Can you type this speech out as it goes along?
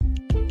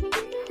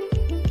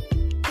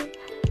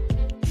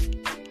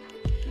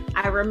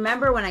I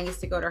remember when I used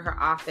to go to her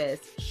office,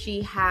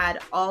 she had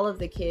all of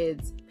the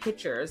kids'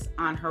 pictures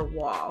on her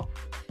wall.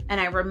 And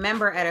I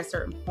remember at a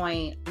certain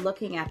point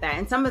looking at that,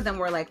 and some of them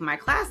were like my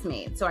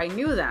classmates, so I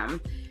knew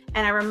them.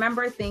 And I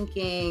remember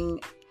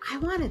thinking, I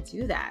want to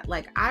do that.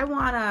 Like, I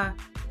want to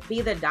be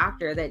the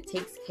doctor that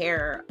takes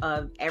care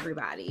of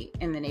everybody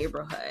in the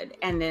neighborhood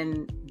and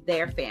then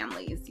their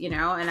families, you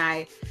know? And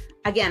I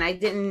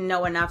didn't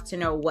know enough to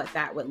know what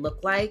that would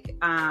look like.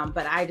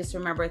 But I just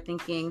remember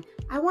thinking,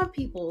 I want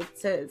people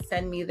to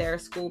send me their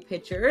school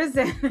pictures.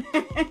 And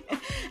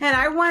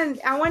I want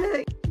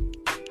to.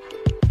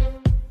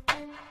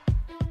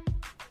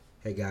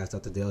 Hey guys,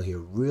 Dr. Dale here.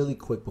 Really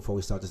quick before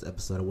we start this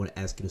episode, I want to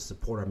ask you to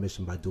support our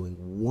mission by doing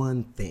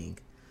one thing.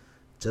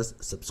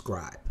 Just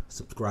subscribe.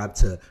 Subscribe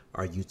to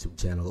our YouTube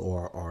channel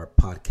or our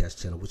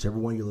podcast channel, whichever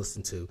one you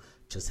listen to.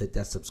 Just hit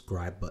that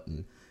subscribe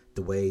button.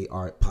 The way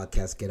our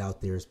podcasts get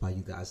out there is by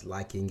you guys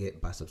liking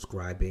it, by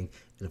subscribing,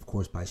 and of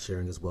course by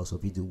sharing as well. So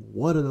if you do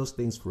one of those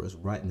things for us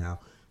right now,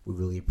 we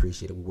really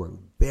appreciate it. We work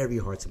very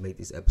hard to make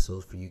these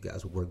episodes for you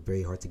guys. We work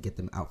very hard to get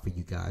them out for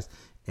you guys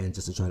and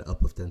just to try to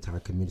uplift the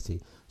entire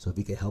community. So if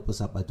you can help us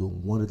out by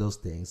doing one of those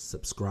things,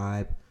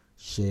 subscribe,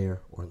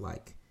 share, or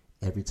like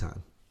every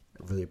time.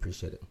 I really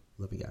appreciate it.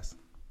 Love you guys.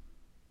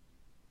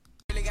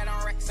 Really got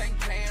on Rex, ain't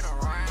playing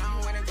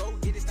around. When I go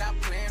get it, stop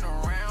playing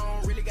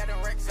around. Really got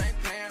on Rex, ain't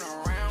playing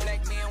around.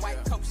 Black man,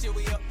 white coat, shit,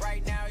 we up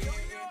right now, yeah.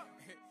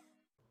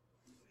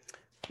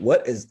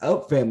 What is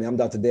up, family? I'm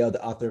Dr. Dale,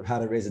 the author of How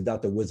to Raise a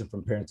Doctor Wisdom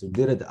from Parents Who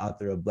Did It, the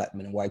author of Black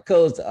Men in White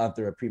Coats, the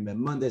author of Pre-Med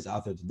Mondays, the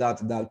author of the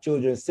Dr. Doc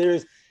Children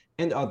series,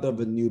 and the author of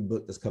a new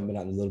book that's coming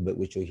out in a little bit,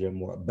 which you'll hear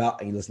more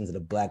about. And you listen to the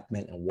Black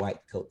Men in White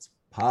Coats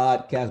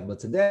podcast. But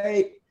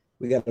today,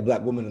 we got a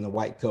Black woman in a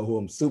white coat who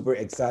I'm super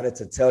excited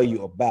to tell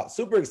you about.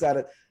 Super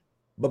excited.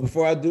 But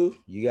before I do,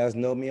 you guys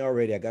know me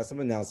already. I got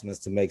some announcements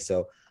to make.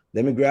 So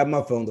let me grab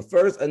my phone. The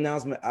first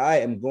announcement I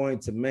am going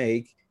to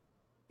make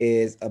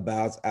is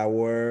about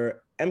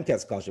our MCAT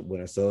scholarship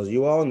winner. So as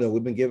you all know,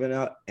 we've been giving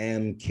out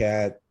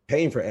MCAT,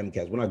 paying for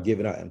MCATs. We're not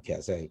giving out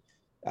MCATs. Hey,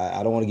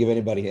 I don't want to give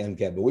anybody an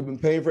MCAT, but we've been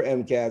paying for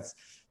MCATs.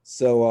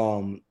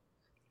 So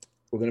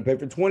we're going to pay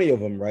for 20 of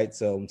them, right?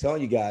 So I'm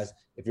telling you guys,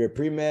 if you're a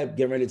pre-med,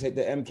 get ready to take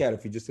the MCAT.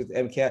 If you just took the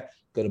MCAT,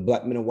 go to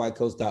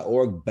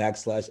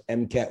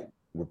blackmeninwhitecoats.org/MCAT.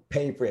 We're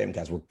paying for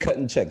MCATs. We're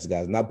cutting checks,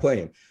 guys, not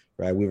playing,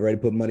 right? We've already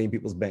put money in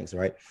people's banks,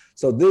 right?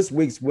 So this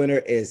week's winner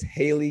is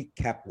Haley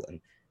Kaplan.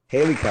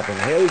 Haley Kaplan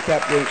is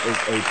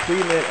a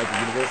pre-med at the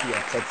University of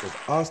Texas,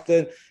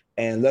 Austin.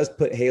 And let's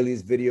put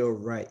Haley's video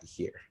right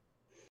here.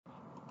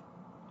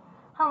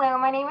 Hello,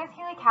 my name is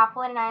Haley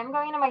Kaplan, and I am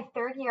going into my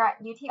third year at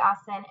UT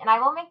Austin, and I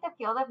will make the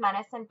field of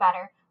medicine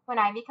better when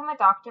I become a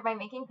doctor by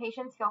making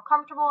patients feel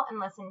comfortable and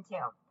listened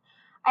to.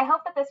 I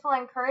hope that this will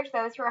encourage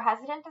those who are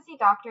hesitant to see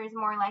doctors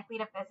more likely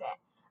to visit.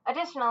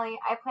 Additionally,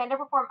 I plan to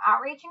perform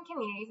outreach in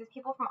communities with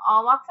people from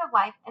all walks of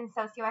life and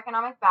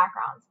socioeconomic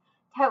backgrounds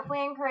to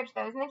hopefully encourage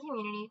those in the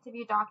community to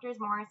view doctors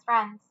more as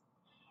friends.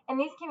 In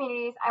these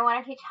communities, I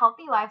want to teach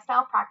healthy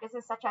lifestyle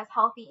practices such as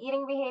healthy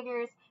eating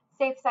behaviors,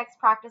 safe sex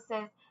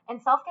practices, and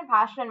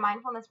self-compassion and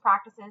mindfulness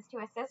practices to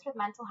assist with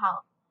mental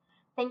health.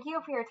 Thank you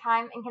for your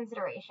time and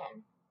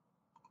consideration.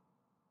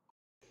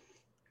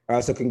 All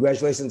right, so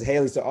congratulations,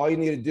 Haley. So all you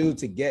need to do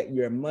to get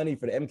your money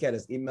for the MCAT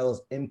is email us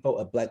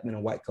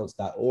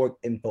info@blackmeninwhitecoats.org,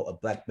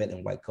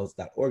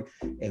 info@blackmeninwhitecoats.org,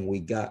 and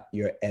we got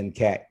your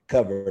MCAT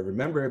covered.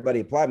 Remember,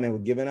 everybody apply, man. We're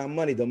giving out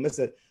money. Don't miss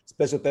it.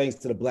 Special thanks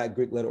to the Black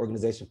Greek Letter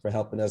Organization for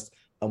helping us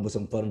with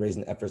some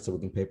fundraising efforts so we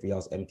can pay for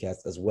y'all's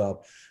MCATs as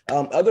well.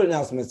 Other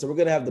announcements. So we're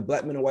going to have the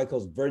Black Men in White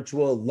Coats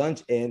virtual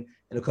lunch in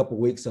a couple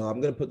of weeks. So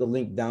I'm going to put the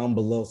link down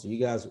below. So you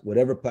guys,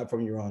 whatever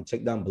platform you're on,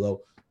 check down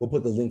below. We'll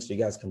put the links so you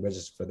guys can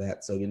register for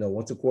that. So,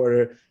 once a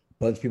quarter, a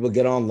bunch of people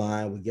get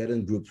online, we get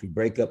in groups, we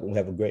break up, and we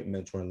have a great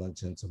mentoring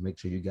luncheon. So make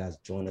sure you guys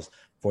join us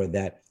for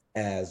that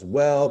as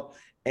well.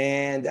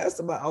 And that's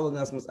about all the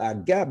announcements I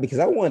got because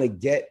I want to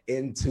get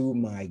into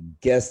my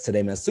guest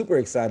today, man. Super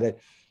excited.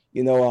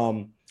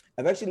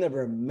 I've actually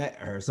never met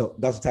her. So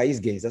Dr. Thais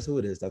Gaines, that's who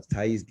it is, Dr.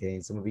 Thais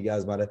Gaines. Some of you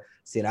guys might have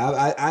seen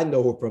her. I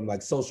know her from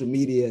like social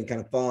media and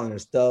kind of following her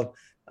stuff.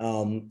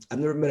 I've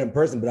never met her in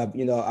person, but I've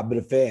been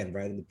a fan,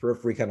 right? In the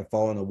periphery, kind of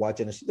following and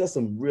watching. And she does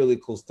some really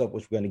cool stuff,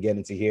 which we're going to get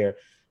into here.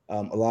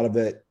 A lot of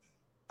it,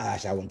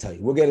 actually, I won't tell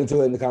you. We'll get into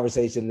it in the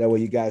conversation. That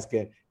way you guys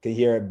can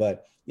hear it.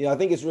 But, I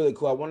think it's really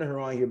cool. I wanted her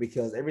on here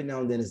because every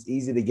now and then it's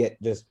easy to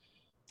get just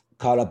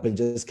caught up in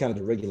just kind of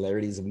the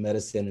regularities of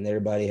medicine. And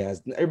everybody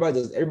has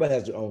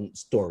their own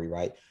story,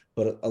 right?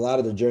 But a lot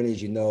of the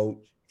journeys,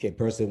 okay,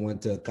 person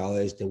went to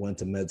college, they went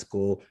to med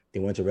school,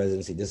 they went to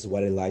residency. This is what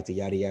they liked,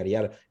 yada, yada,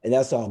 yada. And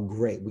that's all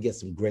great. We get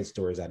some great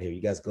stories out here.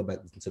 You guys go back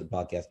and listen to the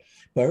podcast.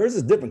 But hers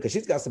is different because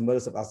she's got some other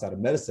stuff outside of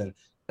medicine.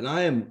 And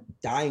I am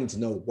dying to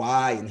know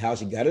why and how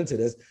she got into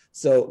this.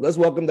 So let's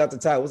welcome Dr.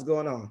 Ty. What's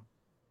going on?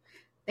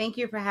 Thank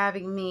you for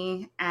having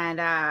me.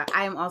 And I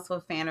am also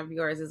a fan of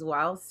yours as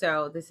well.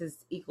 So this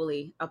is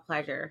equally a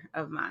pleasure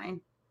of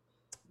mine.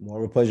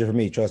 More of a pleasure for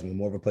me. Trust me,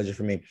 more of a pleasure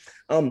for me.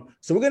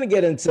 So we're going to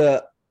get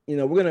into,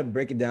 we're going to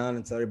break it down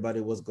and tell everybody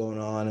what's going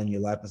on in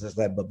your life and such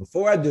like that. But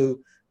before I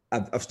do,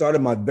 I've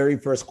started my very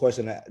first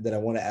question that I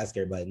want to ask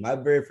everybody. My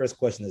very first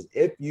question is,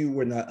 if you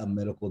were not a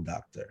medical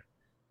doctor,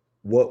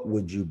 what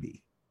would you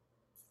be?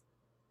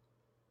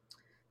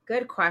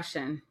 Good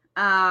question.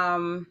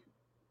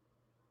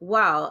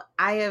 Well,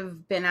 I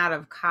have been out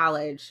of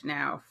college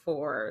now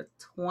for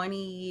 20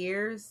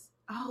 years.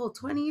 Oh,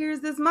 20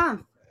 years this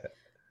month.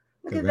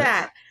 Look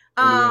Congrats.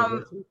 at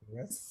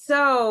that.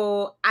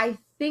 So I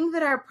think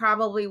that I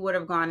probably would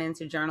have gone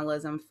into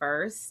journalism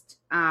first,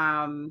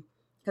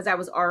 because I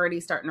was already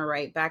starting to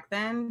write back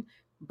then.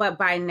 But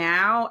by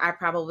now, I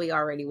probably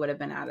already would have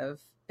been out of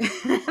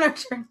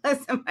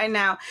journalism by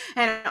now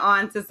and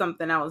on to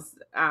something else,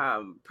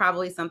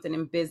 probably something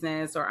in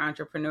business or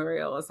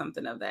entrepreneurial or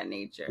something of that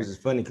nature. Which is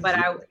funny, but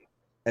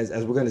as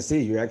we're going to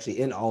see, you're actually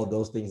in all of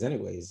those things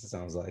anyways, it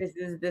sounds like.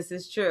 This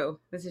is true.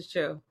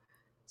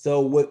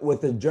 So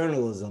with the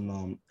journalism,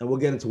 and we'll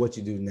get into what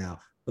you do now,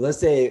 but let's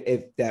say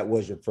if that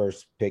was your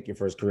first pick, your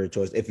first career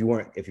choice, if you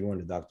weren't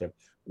a doctor,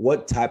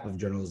 what type of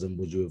journalism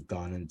would you have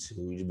gone into?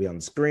 Would you be on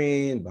the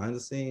screen, behind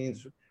the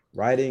scenes,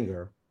 writing,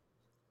 or?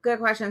 Good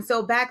question.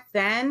 So back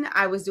then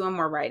I was doing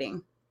more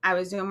writing.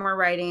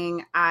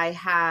 I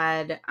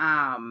had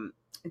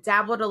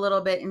dabbled a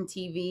little bit in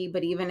TV,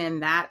 but even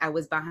in that, I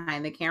was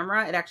behind the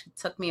camera. It actually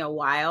took me a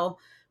while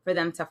for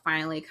them to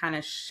finally kind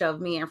of shove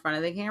me in front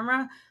of the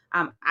camera.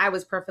 I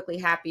was perfectly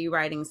happy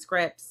writing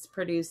scripts,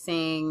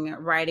 producing,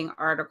 writing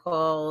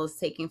articles,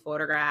 taking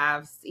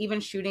photographs, even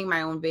shooting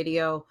my own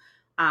video.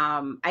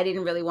 I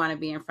didn't really want to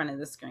be in front of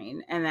the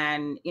screen. And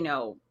then,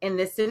 in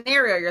this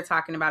scenario you're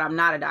talking about, I'm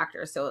not a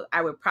doctor, so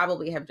I would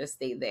probably have just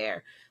stayed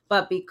there.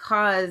 But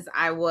because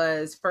I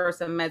was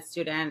first a med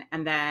student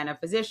and then a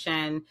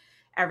physician,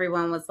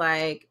 everyone was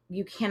like,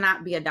 you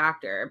cannot be a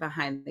doctor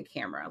behind the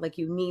camera. Like,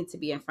 you need to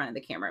be in front of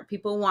the camera.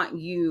 People want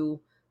you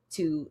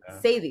to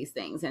say these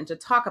things and to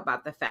talk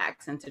about the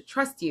facts and to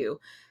trust you.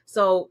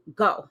 So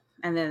go.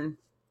 And then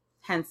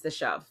hence the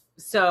shove.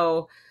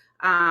 So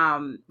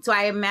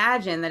I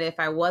imagine that if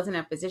I wasn't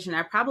a physician,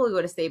 I probably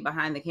would have stayed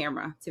behind the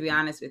camera, to be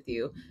honest with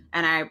you.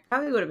 And I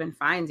probably would have been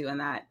fine doing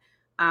that.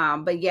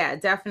 But yeah,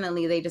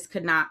 definitely they just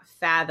could not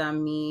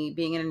fathom me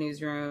being in a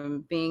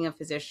newsroom, being a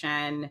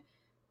physician,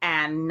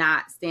 and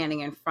not standing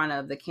in front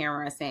of the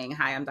camera saying,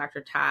 hi, I'm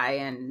Dr. Ty,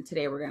 and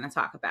today we're going to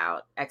talk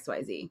about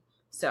XYZ.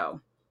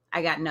 So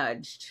I got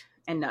nudged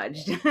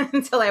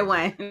until I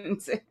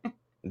went.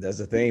 That's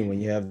the thing. When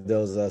you have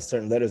those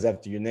certain letters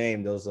after your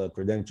name, those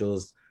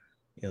credentials,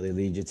 they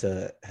lead you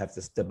to have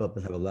to step up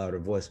and have a louder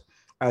voice.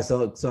 All right,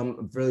 so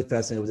I'm really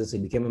fascinated with this. So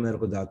you became a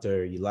medical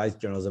doctor, you liked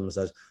journalism and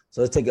such.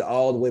 So let's take it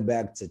all the way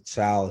back to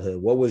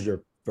childhood. What was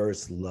your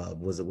first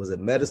love? Was it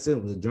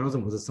medicine? Was it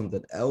journalism? Was it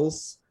something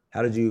else?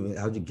 How did you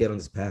get on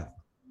this path?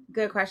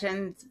 Good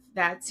question.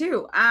 That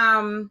too.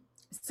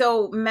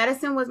 So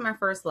medicine was my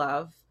first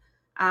love.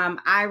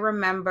 I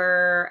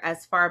remember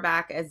as far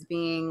back as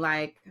being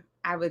like,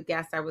 I would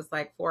guess I was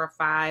like 4 or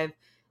 5.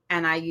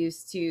 And I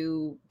used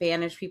to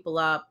bandage people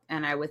up,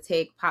 and I would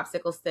take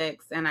popsicle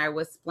sticks and I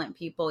would splint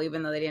people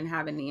even though they didn't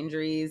have any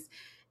injuries.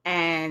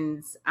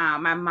 And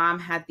my mom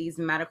had these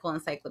medical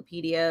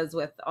encyclopedias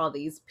with all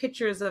these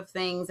pictures of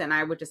things, and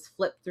I would just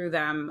flip through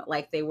them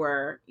like they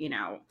were,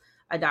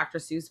 a Dr.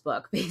 Seuss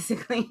book,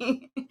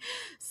 basically.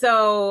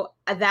 So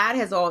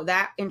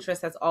that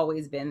interest has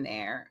always been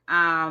there.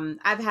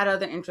 I've had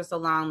other interests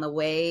along the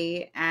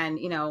way, and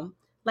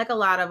like a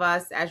lot of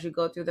us, as you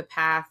go through the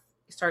path,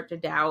 start to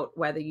doubt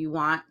whether you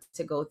want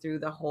to go through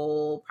the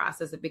whole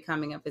process of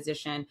becoming a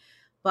physician.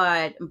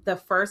 But the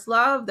first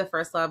love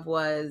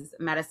was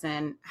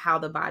medicine, how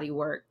the body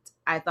worked.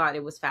 I thought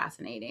it was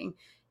fascinating,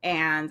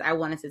 and I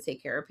wanted to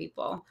take care of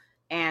people.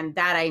 And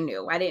that I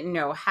knew. I didn't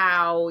know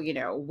how,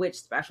 which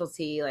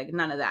specialty, like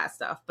none of that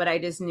stuff, but I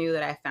just knew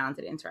that I found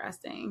it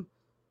interesting.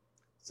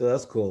 So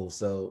that's cool.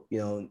 So,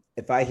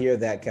 if I hear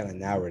that kind of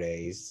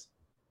nowadays,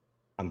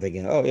 I'm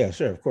thinking, oh yeah,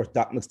 sure, of course,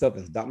 Doc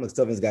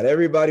McStuffins got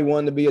everybody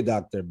wanting to be a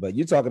doctor, but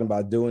you're talking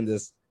about doing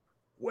this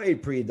way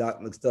pre-Doc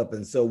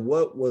McStuffins. So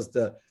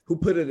who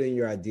put it in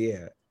your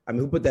idea? I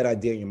mean, who put that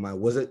idea in your mind?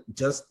 Was it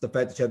just the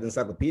fact that you had the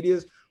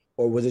encyclopedias,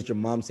 or was it your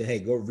mom saying, hey,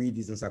 go read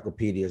these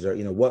encyclopedias, or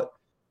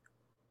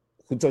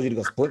who told you to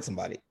go split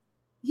somebody?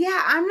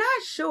 Yeah, I'm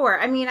not sure.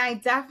 I mean, I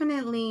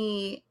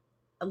definitely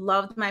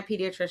loved my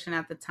pediatrician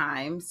at the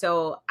time.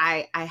 So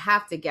I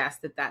have to guess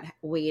that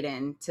weighed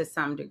in to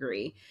some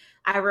degree.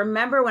 I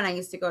remember when I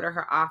used to go to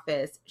her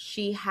office,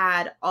 she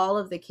had all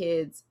of the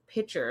kids'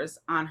 pictures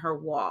on her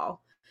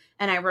wall.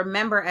 And I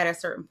remember at a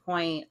certain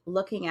point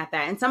looking at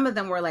that, and some of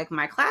them were like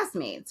my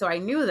classmates, so I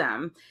knew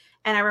them.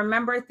 And I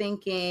remember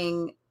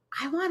thinking,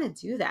 I want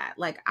to do that.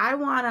 Like, I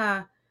want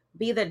to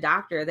be the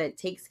doctor that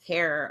takes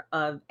care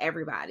of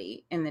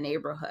everybody in the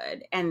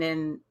neighborhood and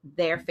then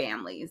their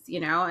families,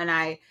 and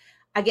I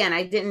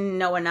didn't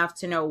know enough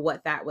to know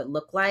what that would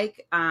look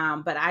like.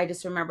 But I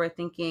just remember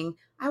thinking,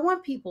 I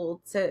want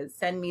people to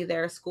send me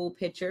their school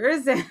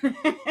pictures and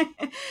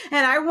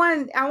I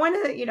want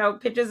to,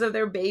 pictures of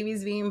their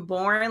babies being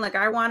born. Like,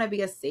 I want to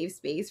be a safe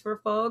space for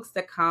folks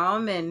to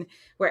come and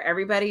where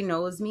everybody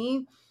knows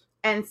me.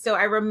 And so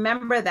I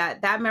remember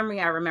that memory.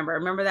 I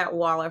remember that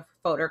wall of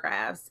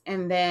photographs.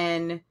 And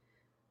then,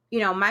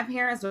 my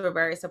parents were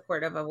very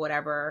supportive of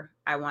whatever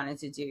I wanted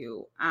to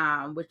do,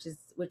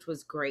 which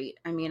was great.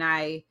 I mean,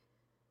 a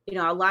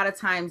lot of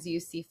times you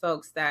see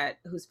folks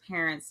whose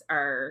parents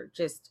are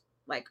just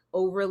like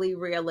overly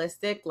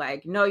realistic,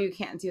 like, no, you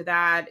can't do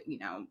that,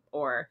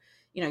 or,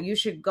 you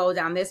should go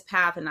down this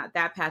path and not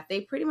that path.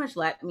 They pretty much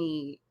let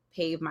me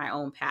pave my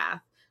own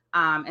path,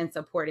 and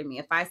supported me.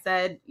 If I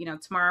said,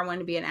 tomorrow I want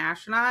to be an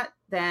astronaut,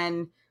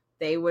 then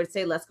they would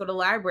say, let's go to the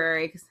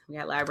library, because we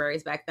had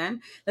libraries back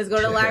then. Let's go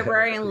to the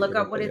library and look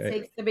up what it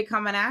takes to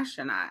become an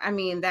astronaut. I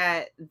mean,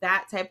 that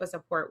type of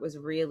support was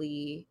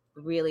really,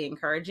 really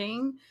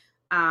encouraging.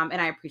 And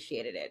I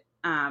appreciated it.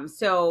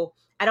 So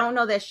I don't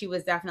know that she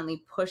was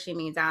definitely pushing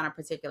me down a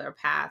particular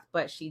path,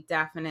 but she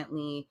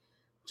definitely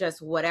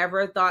just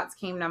whatever thoughts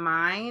came to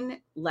mind,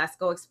 let's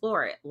go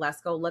explore it.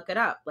 Let's go look it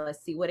up.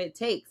 Let's see what it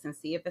takes and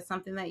see if it's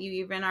something that you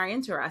even are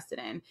interested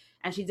in.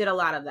 And she did a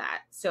lot of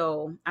that.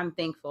 So I'm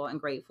thankful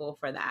and grateful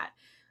for that.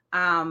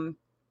 And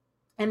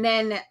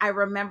then I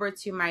remember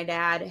too, my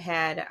dad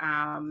had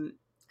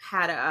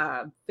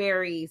a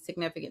very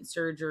significant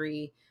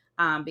surgery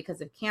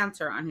because of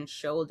cancer on his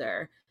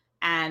shoulder.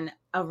 And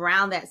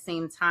around that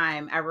same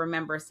time, I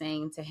remember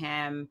saying to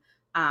him,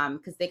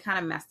 because they kind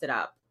of messed it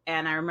up.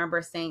 And I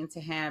remember saying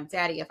to him,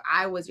 Daddy, if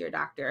I was your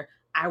doctor,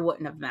 I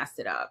wouldn't have messed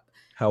it up.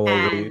 How old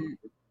were you?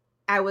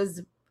 I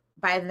was,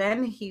 by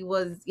then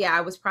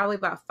I was probably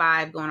about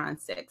 5 going on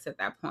 6 at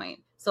that point.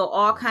 So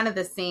all kind of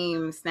the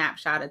same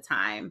snapshot of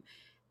time.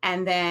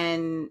 And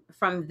then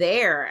from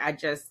there,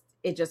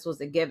 it just was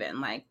a given.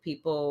 Like,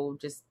 people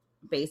just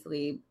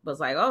basically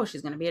was like, oh,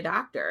 she's going to be a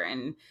doctor.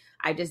 And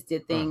I just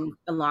did things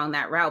along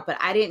that route, but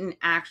I didn't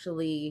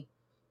actually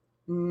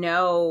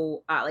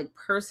know,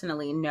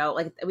 personally know,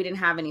 like, we didn't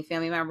have any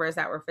family members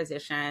that were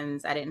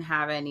physicians. I didn't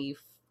have any,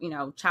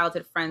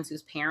 childhood friends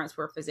whose parents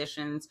were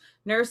physicians,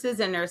 nurses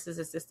and nurses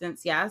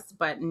assistants. Yes,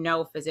 but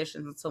no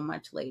physicians until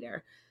much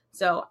later.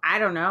 So I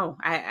don't know.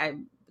 I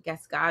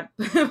guess God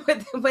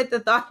put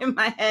the thought in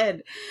my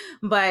head,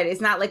 but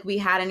it's not like we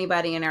had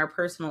anybody in our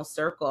personal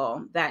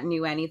circle that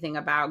knew anything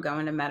about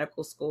going to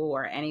medical school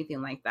or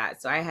anything like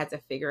that. So I had to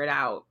figure it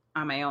out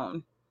on my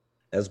own.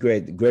 That's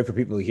great. Great for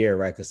people to hear,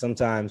 right? Because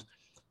sometimes,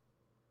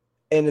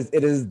 and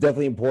it is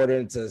definitely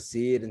important to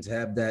see it and to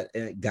have that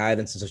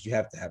guidance. And so you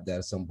have to have that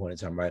at some point in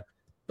time, right?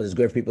 But it's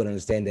great for people to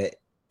understand that,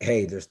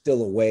 hey, there's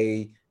still a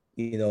way,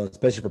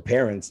 especially for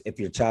parents, if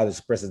your child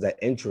expresses that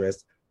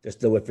interest, there's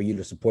still a way for you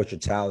to support your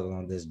child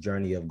on this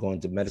journey of going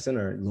to medicine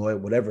or lawyer,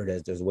 whatever it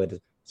is. There's a way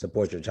to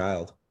support your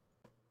child.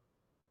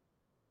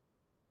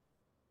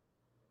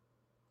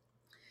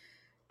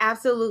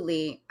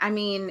 Absolutely. I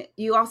mean,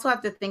 you also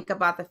have to think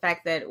about the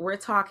fact that we're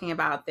talking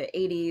about the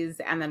 80s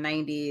and the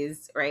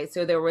 90s, right?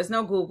 So there was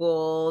no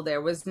Google,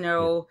 there was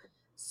no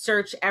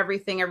search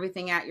everything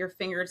at your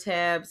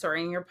fingertips or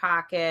in your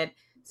pocket.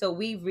 So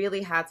we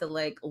really had to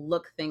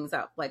look things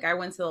up. Like, I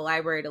went to the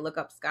library to look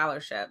up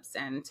scholarships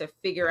and to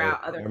figure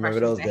out other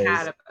questions they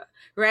had,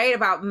 right,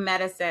 about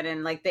medicine,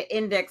 and like the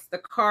index, the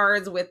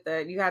cards with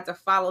you had to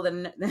follow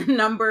the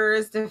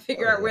numbers to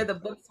figure out where the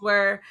books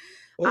were.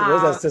 What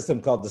was that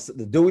system called?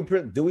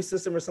 The Dewey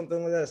system or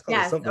something like that? It's called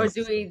yes, or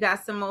Dewey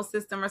Decimal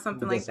System or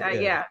something like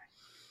that. Yeah.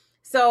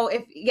 So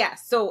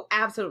so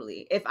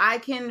absolutely. If I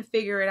can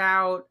figure it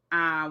out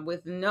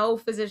with no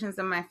physicians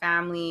in my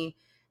family,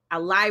 a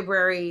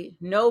library,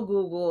 no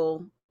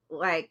Google,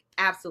 like,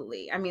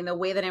 absolutely. I mean, the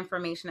way that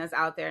information is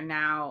out there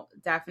now,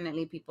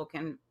 definitely people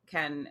can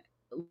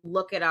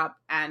look it up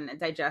and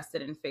digest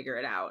it and figure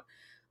it out.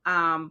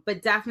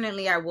 But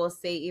definitely, I will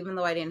say, even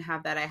though I didn't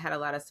have that, I had a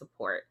lot of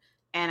support.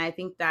 And I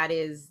think that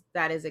is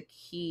a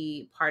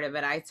key part of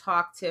it. I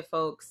talk to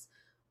folks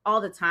all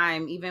the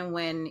time, even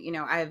when,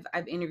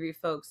 I've interviewed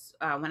folks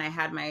when I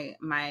had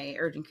my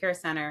urgent care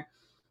center,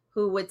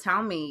 who would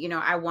tell me,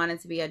 I wanted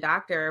to be a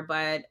doctor,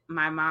 but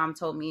my mom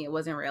told me it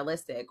wasn't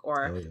realistic,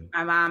 or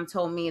my mom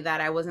told me that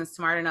I wasn't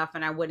smart enough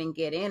and I wouldn't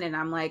get in. And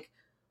I'm like,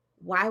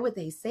 why would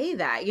they say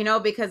that?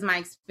 Because my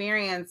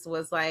experience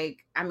was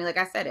like, I mean, like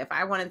I said, if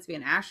I wanted to be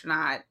an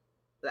astronaut,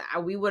 I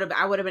would have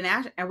been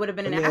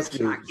an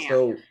astronaut.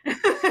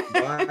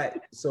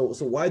 So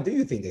why do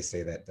you think they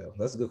say that, though?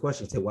 That's a good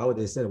question. Why would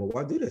they say that? Well,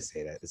 why do they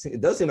say that?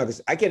 It does seem like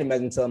I can't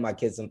imagine telling my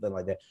kids something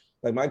like that.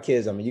 Like, my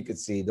kids, I mean, you could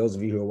see, those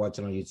of you who are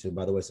watching on YouTube,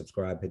 by the way,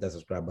 hit that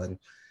subscribe button.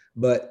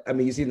 But I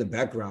mean, you see in the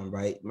background,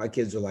 right? My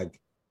kids are like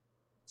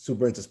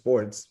super into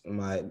sports.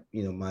 My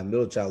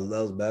middle child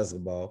loves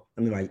basketball.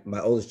 I mean, my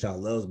oldest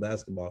child loves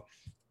basketball.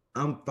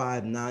 I'm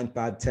 5'9",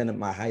 5'10", at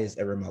my highest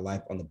ever in my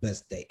life on the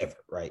best day ever,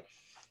 right?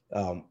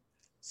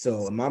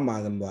 So in my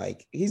mind, I'm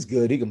like, he's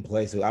good, he can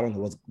play. So I don't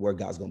know where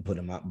God's gonna put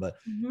him out, but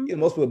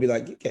most people be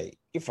like, okay,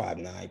 you're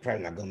 5'9", you're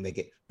probably not gonna make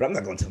it. But I'm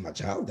not gonna tell my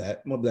child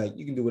that. I'm gonna be like,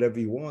 you can do whatever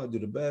you want, do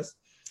the best.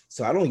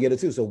 So I don't get it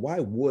too. So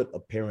why would a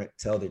parent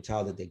tell their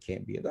child that they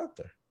can't be a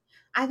doctor?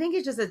 I think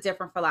it's just a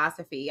different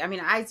philosophy. I mean,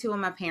 I too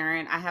am a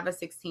parent. I have a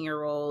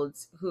 16-year-old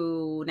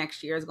who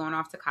next year is going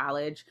off to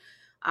college.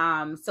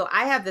 So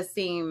I have the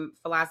same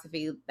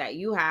philosophy that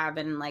you have,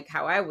 and like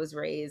how I was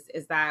raised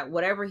is that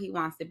whatever he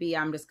wants to be,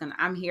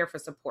 I'm here for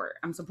support.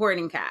 I'm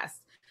supporting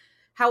Cass.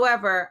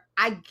 However,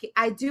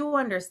 I do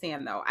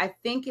understand though. I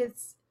think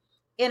it's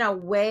in a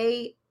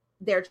way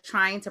they're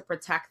trying to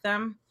protect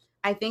them.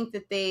 I think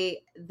that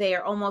they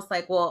are almost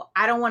like, well,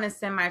 I don't want to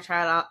send my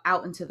child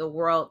out into the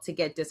world to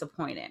get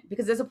disappointed,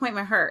 because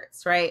disappointment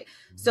hurts, right?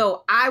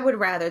 So I would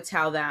rather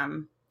tell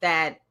them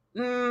that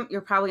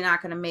you're probably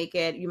not going to make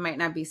it. You might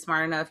not be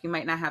smart enough. You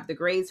might not have the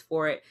grades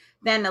for it,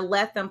 than to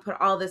let them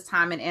put all this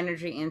time and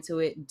energy into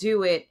it,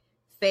 do it,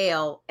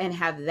 fail, and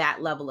have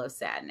that level of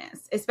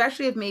sadness,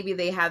 especially if maybe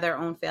they have their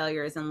own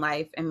failures in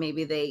life and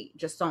maybe they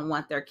just don't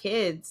want their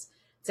kids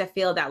to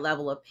feel that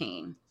level of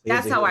pain.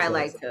 That's how I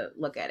like to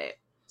look at it.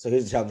 So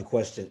here's a challenging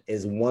question.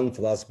 Is one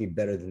philosophy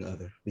better than the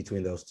other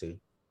between those two?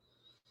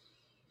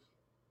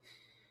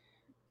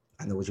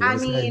 I know what you want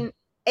to say.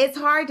 It's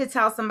hard to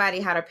tell somebody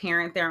how to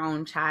parent their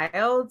own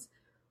child,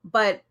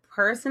 but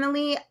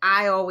personally,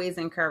 I always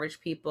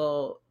encourage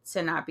people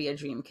to not be a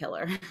dream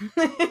killer.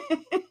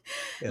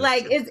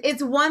 Like,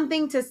 it's one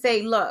thing to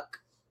say, look,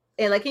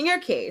 like in your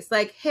case,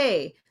 like,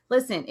 hey,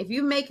 listen, if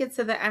you make it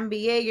to the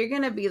NBA, you're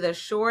going to be the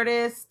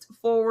shortest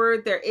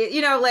forward there.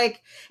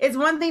 Like, it's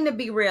one thing to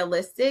be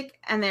realistic,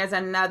 and there's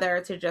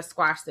another to just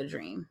squash the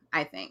dream,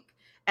 I think.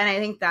 And I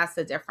think that's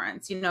the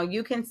difference.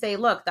 You can say,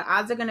 look, the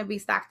odds are going to be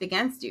stacked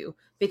against you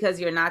because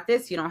you're not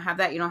this, you don't have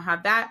that, you don't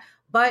have that,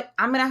 but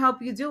I'm going to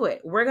help you do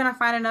it. We're going to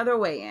find another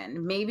way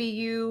in. Maybe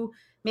you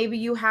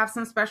have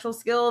some special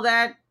skill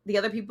that the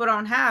other people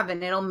don't have,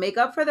 and it'll make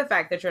up for the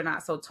fact that you're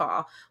not so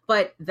tall.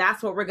 But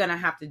that's what we're going to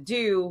have to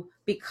do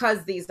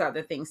because these are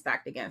the things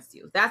stacked against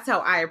you. That's how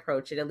I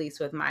approach it, at least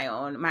with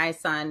my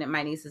son and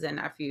my nieces and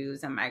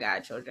nephews and my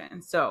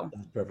godchildren. So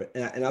that's perfect.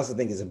 And I also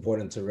think it's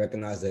important to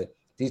recognize that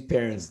these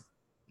parents,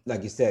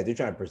 like you said, they're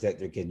trying to protect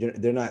their kid.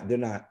 They're not,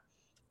 and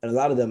a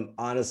lot of them,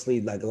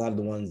 honestly, like a lot of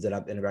the ones that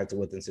I've interacted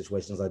with in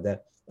situations like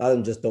that, a lot of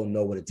them just don't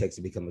know what it takes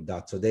to become a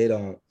doctor.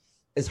 So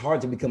it's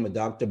hard to become a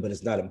doctor, but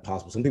it's not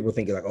impossible. Some people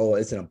think like, oh,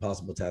 it's an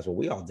impossible task. Well,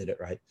 we all did it,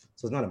 right?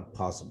 So it's not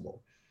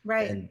impossible.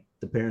 Right. And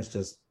the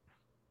parents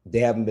they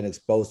haven't been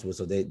exposed to it,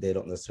 so they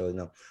don't necessarily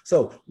know.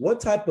 So what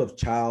type of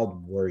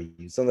child were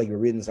you? Sounds like you're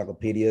reading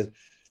encyclopedias.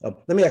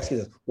 Let me ask you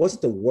this. What's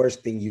the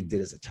worst thing you did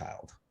as a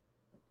child?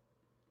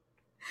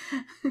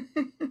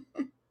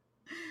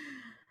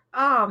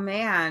 Oh,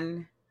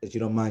 man. That you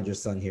don't mind your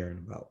son hearing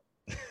about.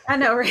 I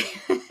know, right?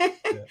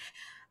 Yeah.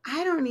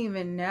 I don't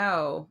even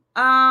know.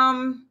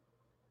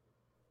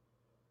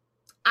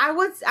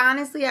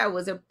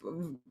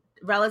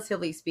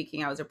 Relatively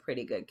speaking, I was a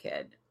pretty good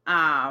kid.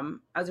 I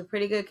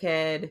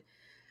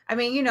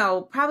mean,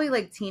 probably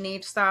like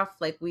teenage stuff,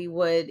 like we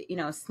would,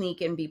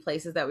 sneak and be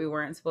places that we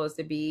weren't supposed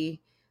to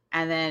be.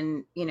 And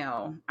then,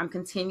 I'm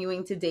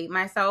continuing to date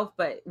myself,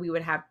 but we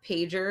would have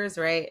pagers,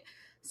 right?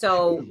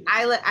 So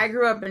I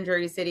grew up in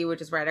Jersey City,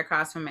 which is right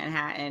across from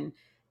Manhattan.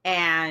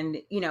 And,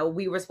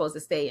 we were supposed to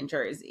stay in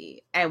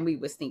Jersey, and we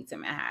would sneak to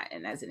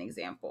Manhattan as an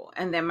example.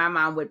 And then my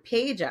mom would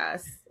page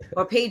us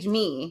or page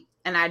me,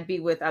 and I'd be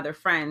with other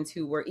friends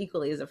who were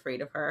equally as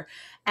afraid of her.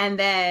 And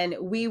then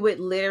we would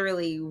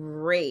literally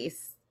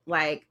race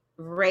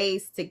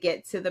to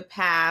get to the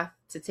path,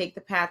 to take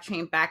the PATH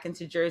train back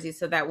into Jersey,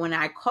 so that when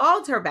I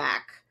called her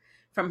back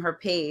from her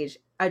page,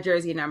 a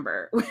Jersey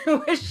number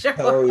would show up.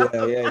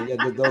 Oh yeah.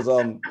 Those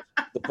the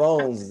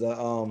phones,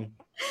 the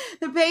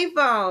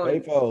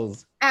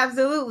payphones.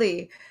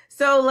 Absolutely.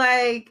 So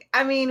we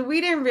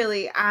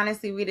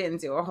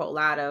didn't do a whole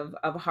lot of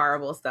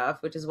horrible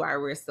stuff, which is why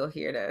we're still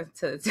here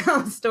to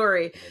tell the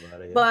story.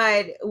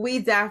 But we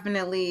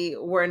definitely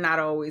were not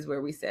always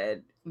where we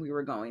said we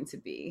were going to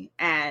be.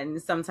 And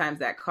sometimes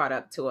that caught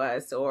up to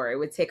us, or it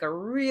would take a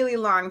really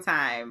long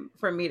time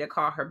for me to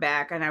call her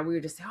back. And we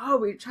would just say, oh,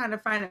 we're trying to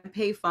find a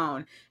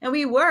payphone. And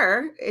we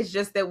were. It's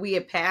just that we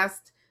had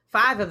passed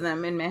 5 of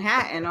them in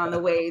Manhattan on the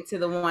way to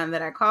the one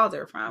that I called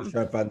her from.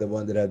 Try to find the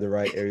one that had the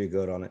right area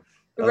code on it.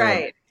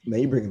 Right. Man,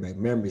 you bringing back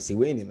memories. See,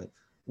 we didn't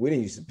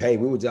used to pay. I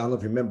don't know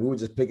if you remember, we would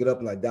just pick it up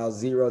and like dial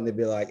 0, and they'd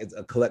be like, it's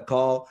a collect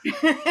call.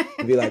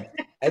 It'd be like,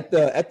 at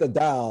the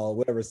dial,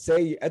 whatever,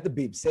 at the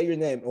beep, say your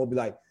name, and we'll be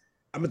like,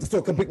 I'm at the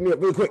store, come pick me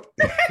up really quick.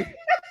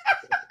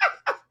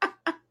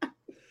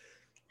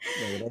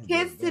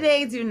 Kids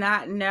today do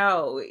not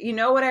know. You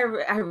know what I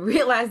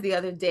realized the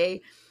other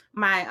day?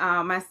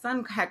 My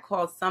son had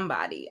called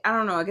somebody. I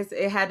don't know. I guess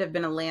it had to have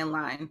been a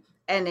landline,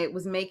 and it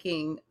was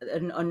making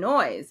a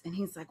noise. And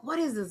he's like, what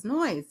is this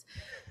noise?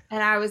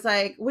 And I was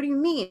like, what do you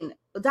mean?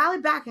 Dial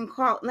it back and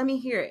call. Let me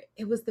hear it.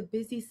 It was the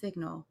busy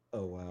signal.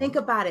 Oh, wow. Think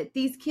about it.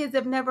 These kids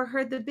have never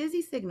heard the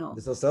busy signal.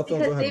 So cell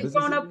phones because they've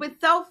grown up with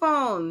cell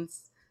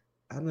phones.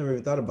 I've never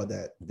even thought about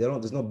that.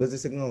 There's no busy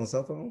signal on a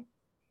cell phone?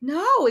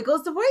 No, it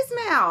goes to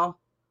voicemail.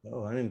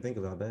 Oh, I didn't even think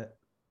about that.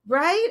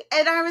 Right?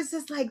 And I was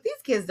just like,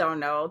 these kids don't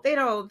know. They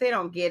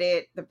don't get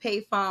it. The pay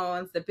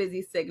phones, the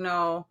busy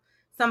signal.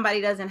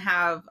 Somebody doesn't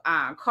have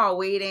call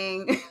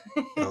waiting.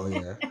 Oh,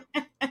 yeah.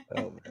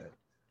 Oh, man.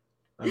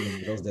 I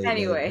mean, those days,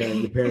 anyway,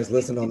 your parents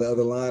listen on the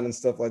other line and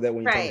stuff like that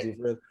when you talk to your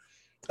friends.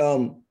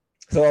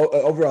 So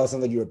overall, it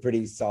sounds like you were a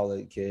pretty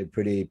solid kid,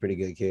 pretty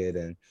good kid,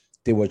 and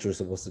did what you were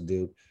supposed to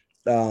do.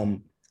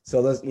 So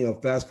let's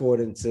fast forward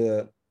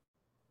into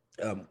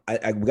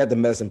we got the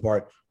medicine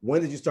part.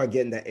 When did you start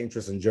getting that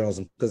interest in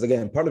journalism? Because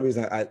again, part of the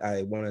reason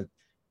I wanted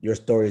your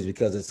story is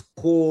because it's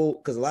cool.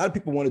 Because a lot of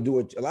people want to do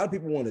it. A lot of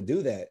people want to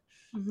do that,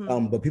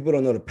 but people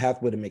don't know the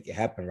pathway to make it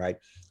happen, right?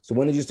 So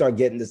when did you start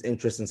getting this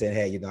interest in saying,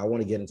 hey, I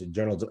want to get into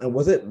journalism? And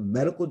was it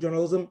medical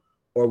journalism,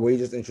 or were you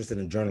just interested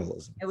in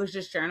journalism? It was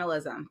just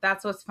journalism.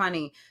 That's what's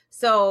funny.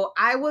 So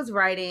I was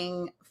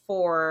writing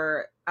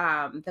for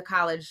the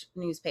college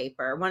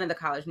newspaper, one of the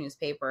college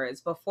newspapers,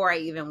 before I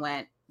even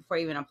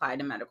applied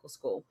to medical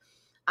school.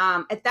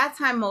 At that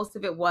time, most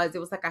of it was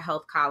like a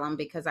health column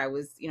because I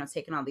was,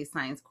 taking all these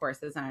science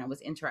courses and I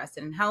was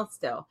interested in health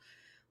still.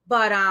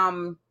 But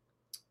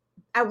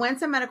I went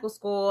to medical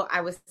school.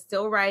 I was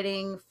still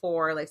writing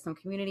for like some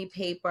community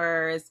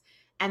papers.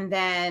 And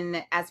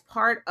then as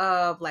part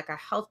of like a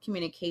health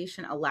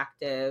communication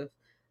elective,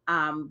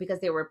 because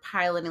they were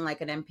piloting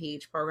like an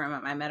MPH program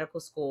at my medical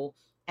school,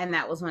 and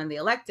that was one of the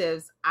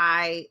electives,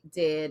 I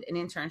did an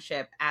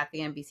internship at the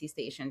NBC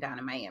station down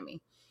in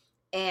Miami.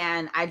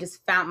 And I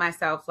just found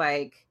myself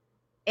like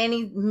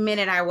any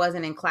minute I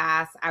wasn't in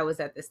class, I was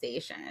at the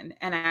station.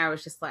 And I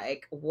was just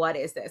like, what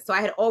is this? So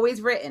I had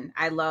always written.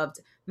 I loved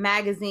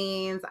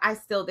magazines.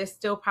 There's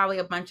still probably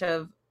a bunch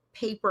of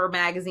paper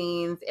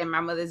magazines in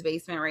my mother's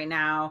basement right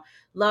now.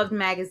 Loved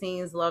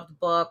magazines, loved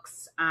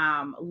books,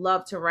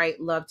 loved to write,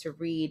 loved to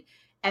read.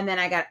 And then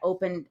I got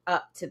opened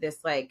up to this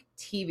like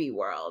TV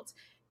world.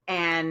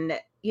 And,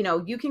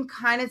 you can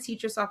kind of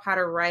teach yourself how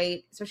to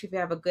write, especially if you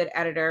have a good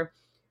editor.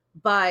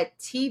 But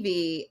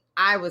TV,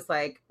 I was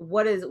like,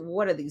 what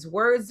are these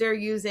words they're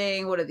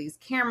using? What do these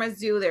cameras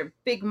do? They're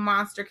big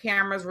monster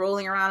cameras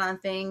rolling around on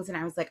things. And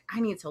I was like, I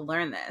need to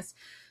learn this.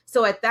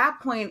 So at that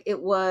point, it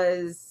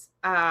was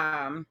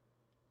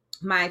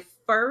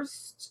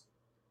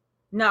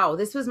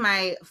this was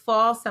my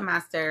fall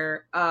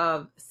semester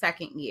of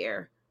second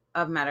year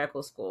of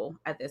medical school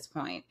at this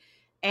point.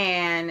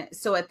 And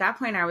so at that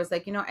point I was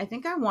like, I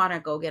think I want to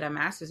go get a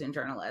master's in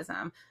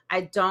journalism.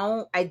 I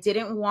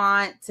didn't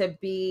want to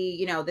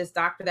be, this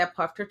doctor that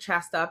puffed her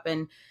chest up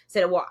and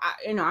said, well,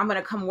 I'm going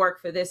to come work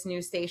for this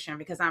news station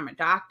because I'm a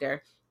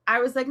doctor. I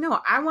was like,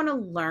 no, I want to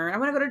learn. I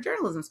want to go to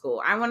journalism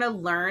school. I want to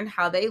learn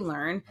how they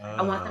learn.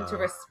 I want them to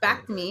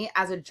respect me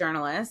as a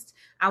journalist.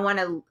 I want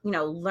to,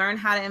 learn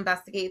how to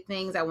investigate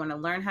things. I want to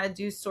learn how to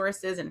do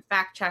sources and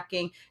fact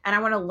checking. And I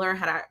want to learn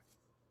how to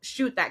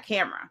shoot that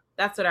camera.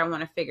 That's what I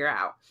want to figure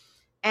out.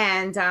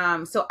 And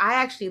so I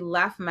actually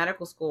left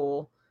medical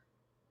school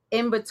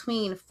in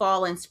between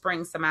fall and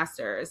spring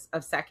semesters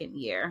of second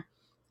year.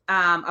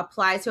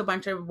 Applied to a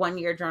bunch of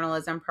one-year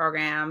journalism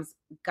programs,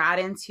 got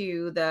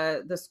into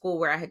the school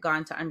where I had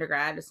gone to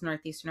undergrad. It's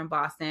Northeastern in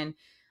Boston.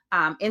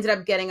 Ended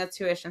up getting a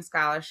tuition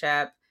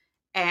scholarship.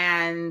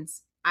 And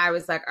I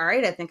was like, all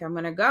right, I think I'm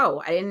going to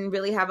go. I didn't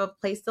really have a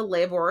place to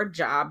live or a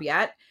job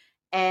yet.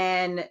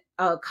 And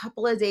a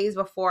couple of days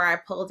before I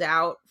pulled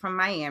out from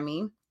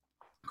Miami,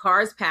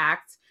 cars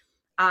packed,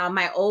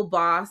 my old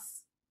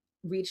boss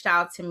reached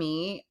out to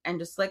me and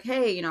just like,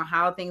 hey,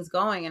 how are things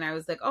going? And I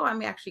was like, oh,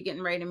 I'm actually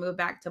getting ready to move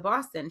back to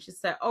Boston. She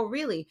said, oh,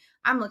 really?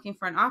 I'm looking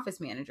for an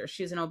office manager.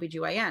 She's an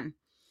OBGYN.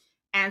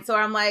 And so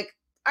I'm like,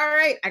 all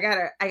right, I got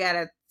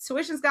a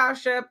tuition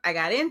scholarship. I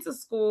got into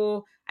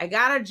school. I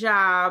got a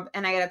job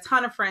and I got a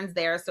ton of friends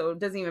there. So it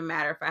doesn't even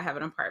matter if I have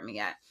an apartment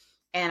yet.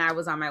 And I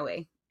was on my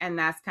way. And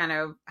that's kind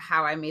of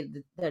how I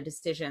made the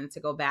decision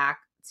to go back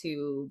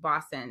to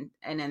Boston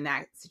and in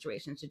that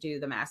situation to do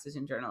the master's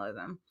in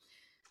journalism.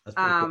 That's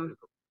pretty cool.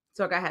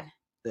 So go ahead.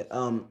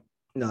 No,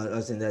 I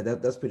was saying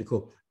that's pretty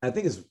cool. I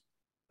think it's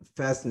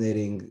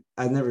fascinating.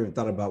 I never even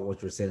thought about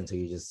what you were saying until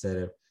you just said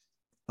it.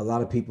 A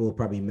lot of people,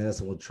 probably in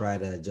medicine, will try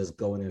to just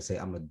go in there and say,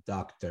 I'm a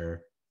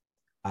doctor.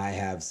 I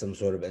have some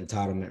sort of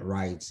entitlement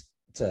rights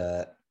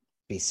to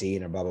be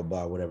seen or blah, blah,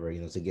 blah, whatever,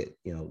 to get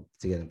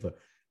input.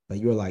 But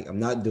you're like, I'm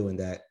not doing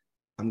that.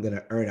 I'm going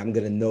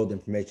to know the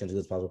information as good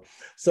as possible.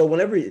 So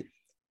whenever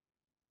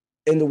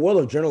in the world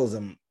of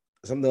journalism,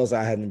 something else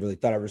I hadn't really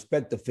thought. I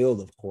respect the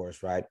field, of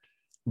course, right?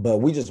 But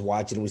we just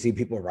watch it and we see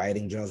people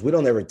writing journals. We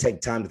don't ever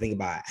take time to think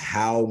about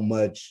how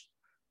much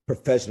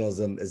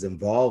professionalism is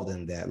involved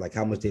in that, like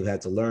how much they've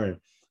had to learn.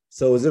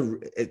 So it's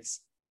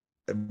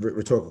a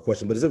rhetorical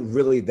question, but is it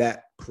really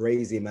that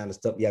crazy amount of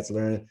stuff you had to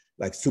learn,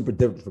 like super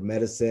different from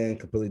medicine,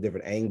 completely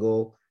different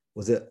angle?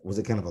 Was it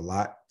kind of a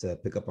lot to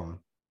pick up on?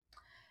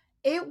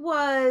 It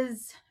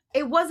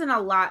wasn't a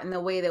lot in the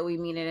way that we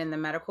mean it in the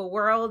medical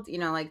world.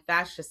 Like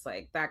that's just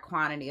like that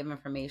quantity of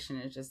information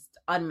is just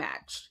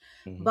unmatched.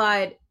 Mm-hmm.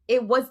 But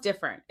it was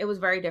different. It was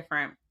very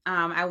different.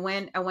 I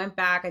went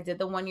back, I did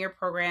the 1-year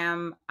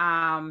program.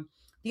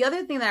 The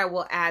other thing that I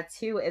will add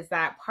too is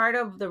that part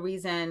of the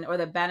reason or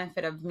the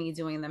benefit of me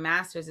doing the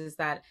master's is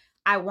that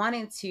I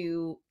wanted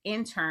to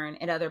intern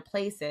at other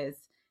places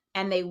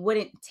and they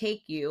wouldn't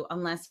take you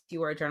unless you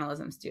were a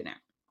journalism student.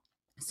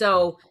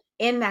 So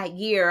in that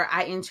year,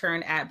 I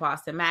interned at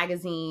Boston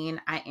Magazine.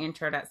 I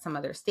interned at some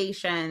other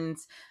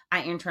stations.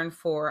 I interned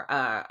for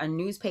a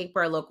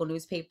newspaper, a local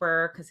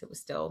newspaper, because it was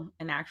still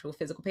an actual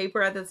physical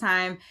paper at the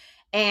time.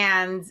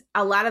 And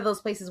a lot of those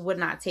places would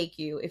not take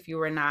you if you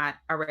were not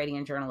already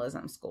in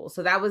journalism school.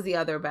 So that was the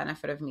other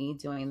benefit of me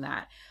doing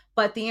that.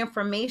 But the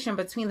information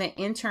between the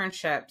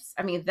internships,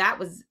 I mean, that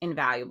was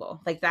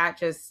invaluable. Like that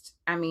just,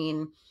 I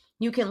mean,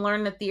 you can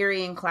learn the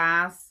theory in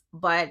class,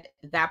 but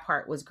that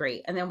part was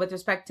great. And then with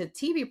respect to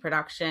TV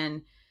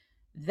production,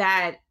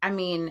 that, I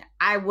mean,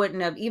 I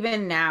wouldn't have,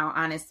 even now,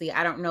 honestly,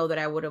 I don't know that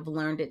I would have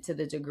learned it to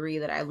the degree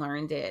that I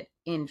learned it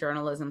in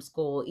journalism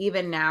school.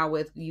 Even now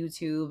with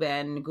YouTube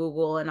and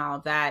Google and all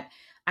of that,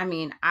 I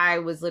mean, I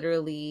was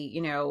literally,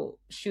 you know,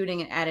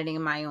 shooting and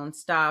editing my own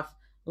stuff,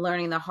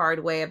 learning the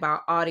hard way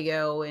about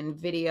audio and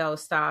video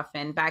stuff.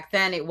 And back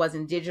then it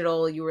wasn't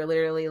digital. You were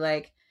literally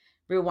like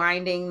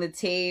rewinding the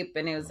tape,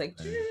 and it was like,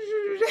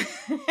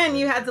 and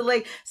you had to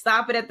like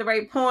stop it at the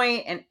right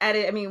point and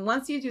edit. I mean,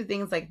 once you do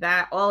things like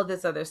that, all of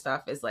this other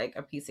stuff is like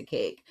a piece of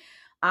cake.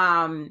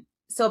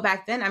 So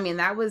back then, I mean,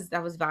 that was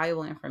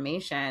valuable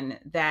information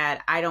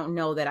that I don't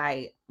know that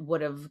I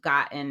would have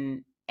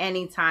gotten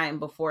any time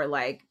before,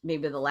 like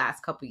maybe the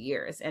last couple of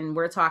years. And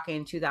we're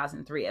talking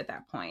 2003 at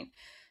that point.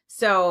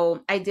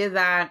 So I did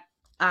that,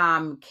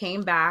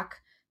 came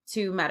back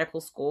to medical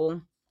school,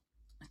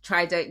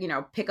 tried to, you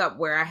know, pick up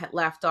where I had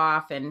left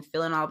off and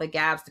fill in all the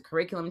gaps. The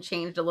curriculum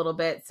changed a little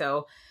bit.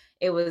 So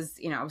it was,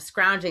 you know,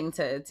 scrounging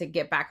to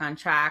get back on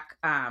track,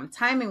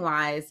 timing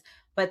wise.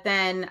 But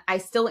then I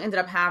still ended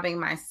up having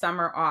my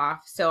summer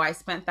off. So I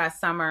spent that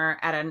summer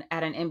at an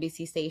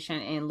NBC station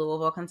in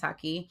Louisville,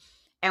 Kentucky.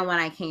 And when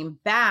I came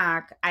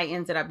back, I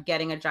ended up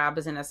getting a job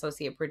as an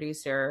associate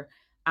producer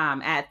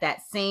at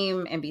that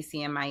same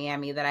NBC in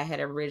Miami that I had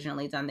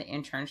originally done the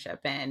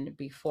internship in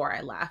before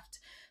I left.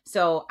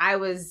 So I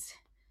was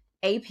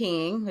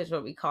APing, which is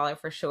what we call it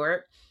for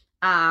short,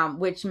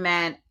 which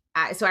meant,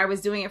 so I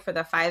was doing it for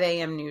the 5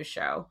 a.m. news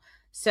show.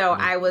 So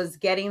I was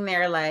getting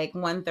there like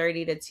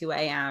 1:30 to 2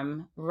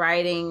 a.m.,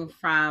 writing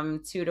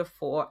from 2 to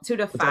 5.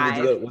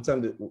 What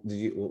time did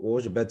you, what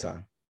was your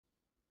bedtime?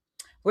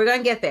 We're going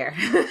to get there.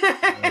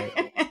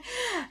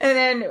 And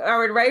then I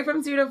would write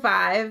from 2 to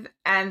 5,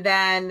 and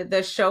then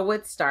the show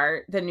would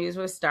start, the news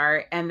would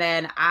start, and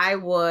then I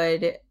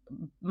would,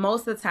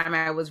 most of the time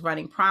I was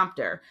running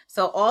prompter.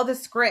 So all the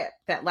script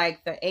that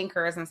like the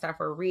anchors and stuff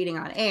are reading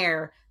on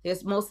air,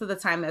 there's most of the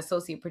time the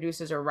associate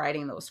producers are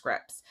writing those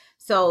scripts.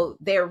 So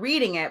they're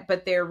reading it,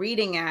 but they're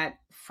reading it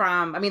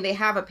from, I mean, they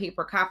have a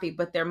paper copy,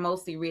 but they're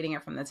mostly reading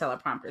it from the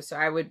teleprompter. So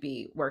I would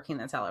be working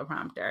the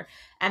teleprompter.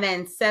 And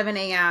then 7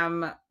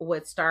 a.m.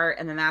 would start.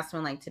 And then that's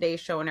when like Today's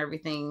Show and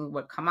everything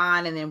would come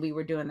on. And then we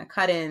were doing the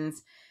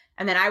cut-ins.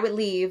 And then I would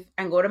leave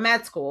and go to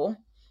med school.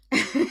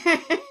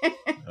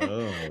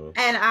 Oh.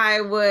 And I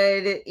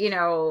would, you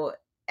know,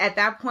 at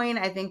that point,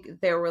 I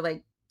think there were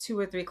like 2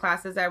 or 3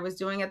 classes I was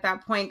doing at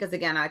that point. Because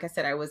again, like I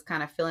said, I was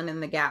kind of filling in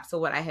the gaps of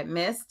what I had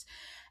missed.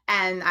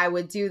 And I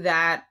would do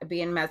that,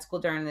 be in med school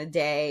during the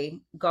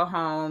day, go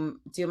home,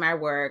 do my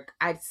work.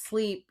 I'd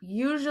sleep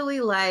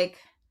usually like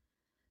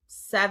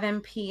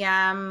 7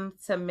 p.m.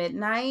 to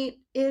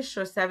midnight-ish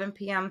or 7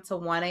 p.m. to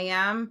 1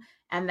 a.m.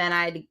 And then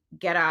I'd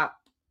get up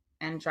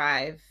and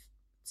drive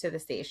to the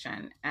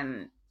station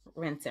and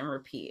rinse and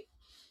repeat.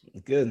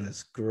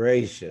 Goodness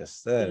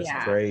gracious. That is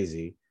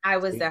crazy. I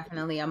was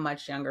definitely a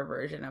much younger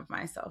version of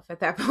myself at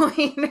that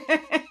point.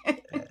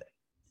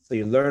 So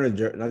you're learning,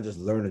 not just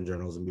learning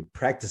journalism, you're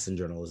practicing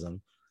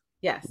journalism.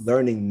 Yes.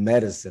 Learning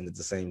medicine at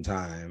the same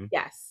time.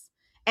 Yes.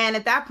 And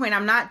at that point,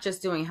 I'm not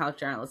just doing health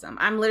journalism.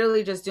 I'm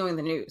literally just doing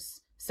the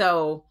news.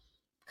 So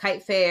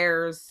kite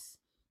fairs,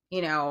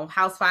 you know,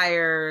 house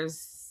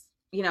fires,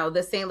 you know,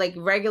 the same, like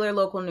regular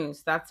local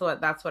news. That's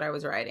what I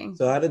was writing.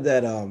 So how did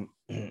that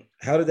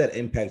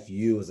impact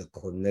you as a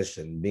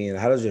clinician?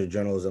 How does your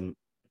journalism,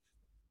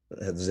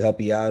 does it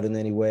help you out in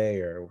any way,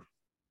 or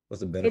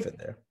what's the benefit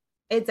there?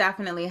 It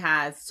definitely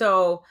has.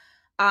 So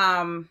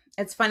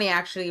it's funny, I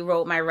actually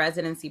wrote my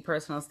residency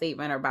personal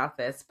statement about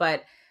this,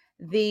 but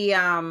the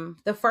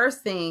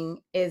first thing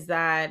is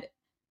that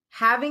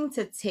having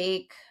to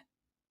take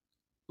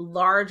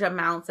large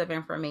amounts of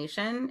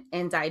information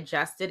and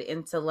digest it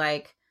into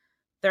like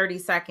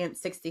 30-second,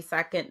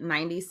 60-second,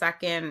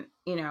 90-second,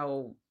 you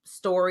know,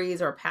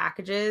 stories or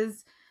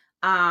packages.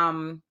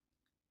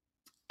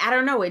 I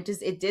don't know.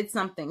 It did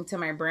something to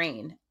my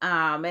brain.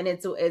 And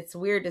it's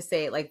weird to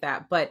say it like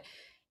that, but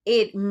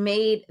it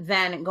made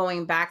then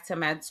going back to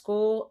med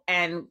school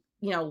and,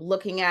 you know,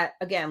 looking at,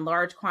 again,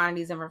 large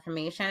quantities of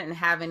information and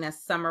having to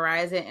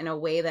summarize it in a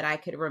way that I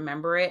could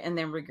remember it and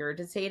then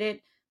regurgitate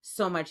it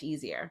so much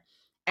easier.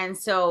 And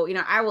so, you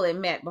know, I will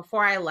admit,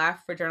 before I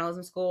left for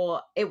journalism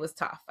school, it was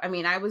tough. I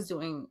mean, I was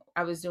doing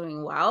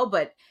well,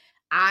 but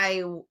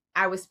I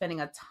was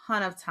spending a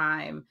ton of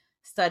time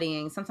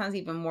studying, sometimes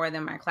even more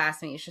than my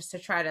classmates, just to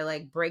try to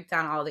like break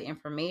down all the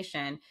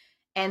information.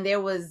 And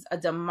there was a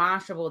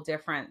demonstrable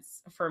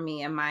difference for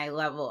me in my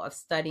level of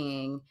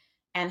studying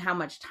and how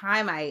much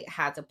time I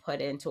had to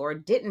put into or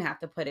didn't have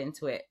to put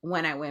into it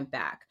when I went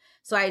back.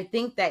 So I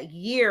think that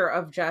year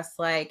of just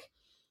like,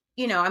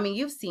 you know, I mean,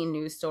 you've seen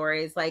news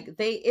stories, like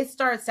it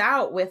starts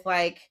out with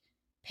like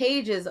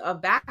pages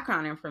of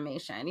background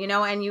information, you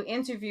know, and you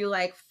interview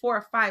like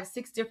 4, 5,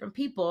 6 different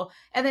people,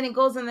 and then it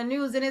goes in the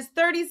news and it's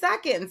 30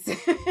 seconds.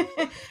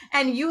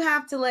 And you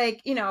have to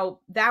like, you know,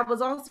 that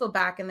was also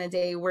back in the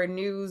day where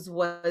news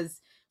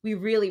was, we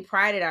really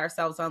prided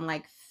ourselves on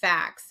like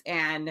facts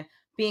and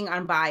being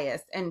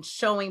unbiased and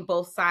showing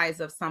both sides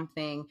of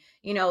something.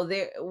 You know,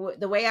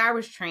 the way I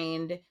was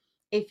trained,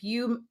 if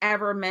you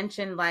ever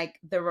mentioned like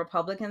the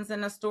Republicans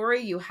in a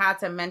story, you had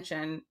to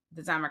mention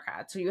the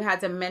Democrats. So you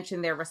had to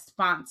mention their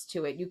response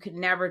to it. You could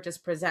never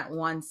just present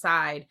one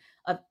side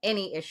of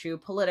any issue,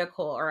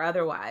 political or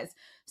otherwise.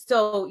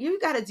 So you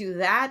got to do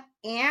that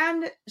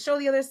and show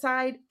the other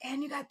side,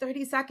 and you got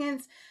 30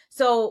 seconds.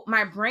 So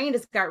my brain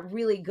just got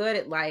really good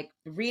at like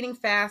reading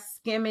fast,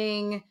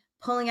 skimming,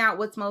 pulling out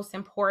what's most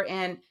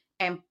important,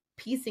 and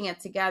piecing it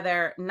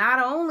together,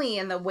 not only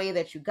in the way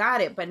that you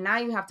got it, but now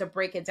you have to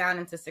break it down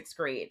into 6th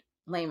grade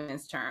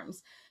layman's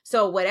terms.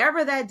 So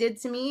whatever that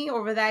did to me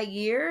over that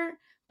year,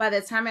 by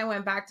the time I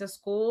went back to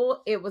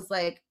school, it was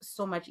like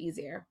so much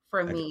easier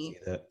for me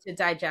to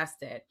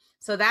digest it.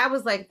 So that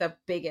was like the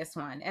biggest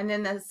one. And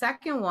then the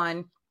second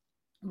one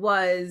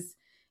was,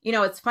 you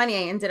know, it's funny,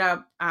 I ended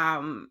up,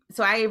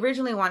 so I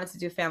originally wanted to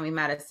do family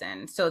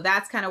medicine. So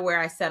that's kind of where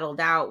I settled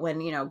out when,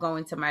 you know,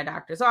 going to my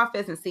doctor's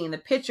office and seeing the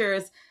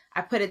pictures,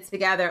 I put it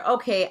together.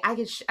 Okay,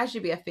 I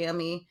should be a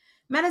family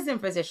medicine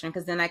physician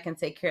because then I can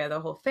take care of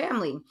the whole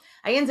family.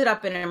 I ended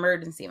up in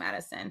emergency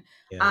medicine.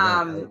 Yeah,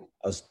 I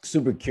was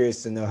super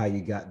curious to know how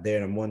you got there.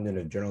 And I'm wondering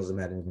if journalism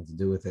had anything to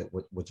do with it,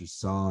 what you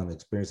saw and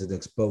experiences, the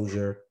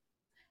exposure.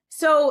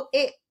 So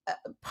it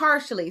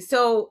partially.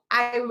 So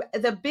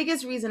the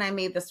biggest reason I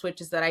made the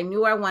switch is that I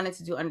knew I wanted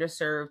to do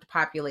underserved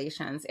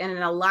populations. And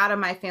in a lot of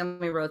my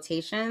family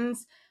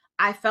rotations,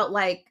 I felt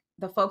like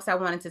the folks I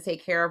wanted to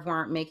take care of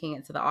weren't making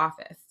it to the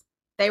office.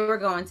 They were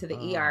going to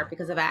the ER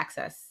because of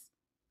access,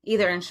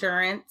 either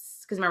insurance,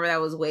 because remember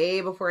that was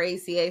way before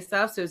ACA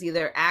stuff. So it was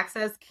either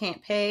access,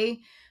 can't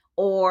pay,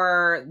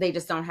 or they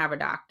just don't have a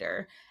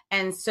doctor.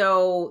 And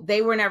so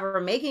they were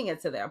never making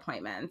it to their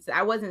appointments.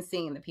 I wasn't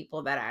seeing the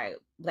people that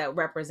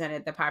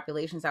represented the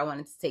populations I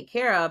wanted to take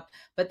care of,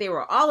 but they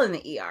were all in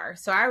the ER.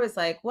 So I was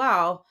like,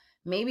 well,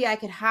 maybe I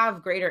could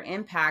have greater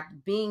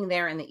impact being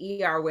there in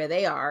the ER where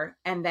they are,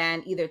 and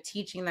then either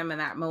teaching them in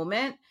that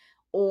moment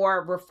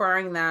or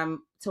referring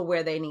them to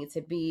where they need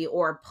to be,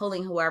 or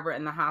pulling whoever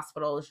in the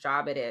hospital's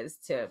job it is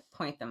to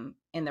point them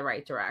in the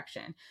right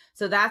direction.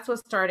 So that's what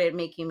started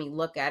making me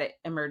look at it,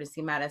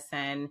 emergency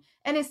medicine.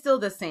 And it's still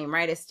the same,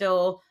 right? It's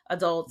still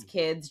adults,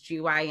 kids,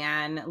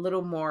 GYN, a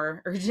little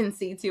more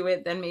urgency to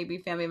it than maybe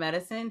family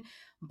medicine,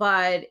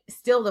 but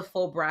still the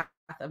full breadth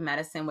of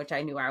medicine, which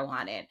I knew I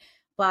wanted.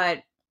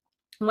 But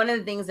one of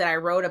the things that I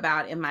wrote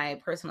about in my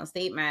personal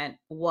statement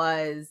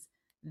was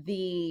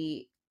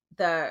the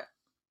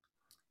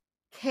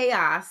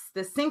chaos,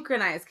 the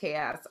synchronized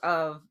chaos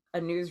of a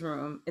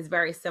newsroom is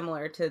very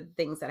similar to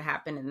things that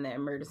happen in the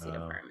emergency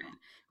department,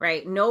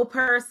 right? No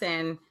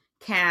person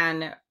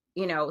can,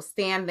 you know,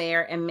 stand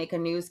there and make a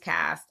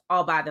newscast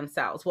all by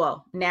themselves.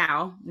 Well,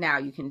 now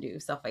you can do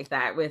stuff like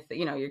that with,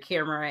 you know, your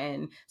camera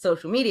and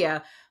social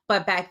media.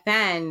 But back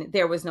then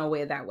there was no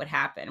way that would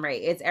happen,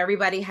 right? It's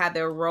everybody had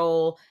their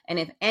role. And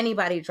if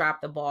anybody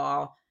dropped the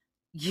ball,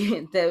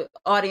 the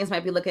audience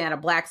might be looking at a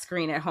black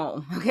screen at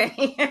home.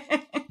 Okay.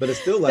 But it's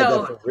still like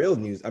that for real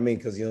news. I mean,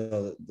 because, you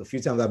know, the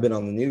few times I've been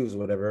on the news or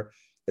whatever,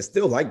 it's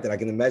still like that. I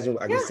can imagine,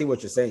 I can see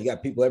what you're saying. You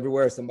got people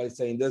everywhere. Somebody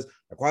saying this,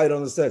 quiet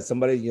on the set.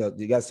 Somebody, you know,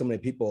 you got so many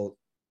people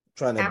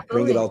trying to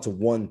bring it all to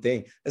one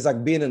thing. It's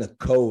like being in a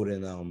code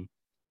and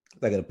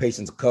like in a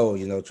patient's code,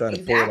 you know, trying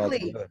to pull it all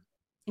together.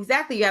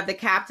 Exactly. You have the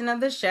captain of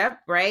the ship,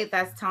 right?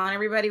 That's telling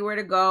everybody where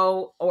to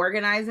go,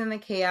 organizing the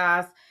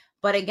chaos.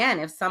 But again,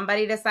 if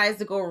somebody decides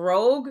to go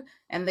rogue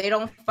and they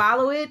don't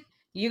follow it,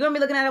 you're going to be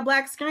looking at a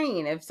black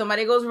screen. If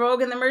somebody goes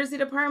rogue in the emergency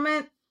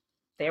department,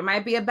 there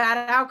might be a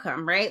bad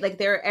outcome, right?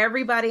 Like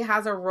everybody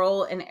has a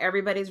role and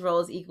everybody's role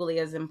is equally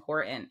as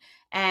important.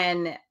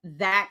 And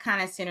that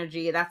kind of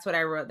synergy, that's what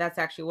I wrote. That's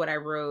actually what I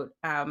wrote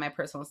my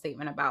personal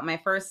statement about. My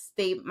first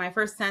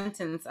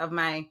sentence of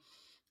my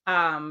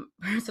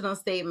personal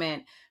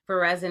statement for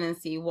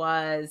residency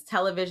was,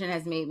 television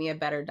has made me a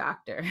better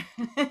doctor.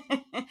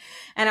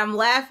 And I'm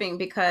laughing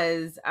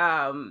because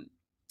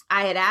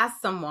I had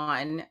asked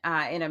someone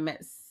in a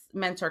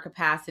mentor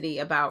capacity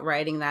about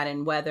writing that,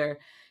 and whether,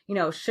 you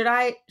know, should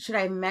I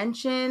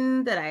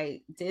mention that I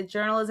did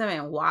journalism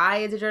and why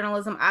I did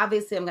journalism?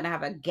 Obviously, I'm going to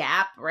have a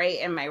gap, right,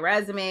 in my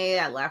resume.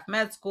 I left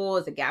med school.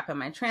 There's a gap in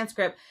my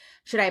transcript.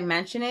 Should I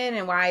mention it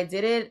and why I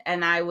did it?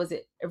 And I was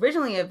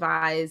originally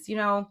advised, you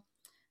know,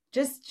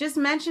 just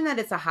mention that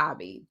it's a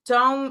hobby.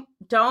 Don't,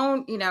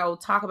 you know,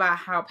 talk about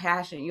how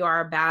passionate you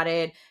are about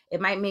it. It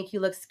might make you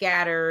look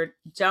scattered.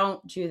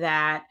 Don't do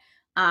that.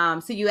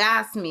 So you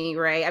asked me,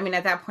 right? I mean,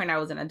 at that point I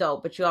was an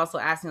adult, but you also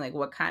asked me like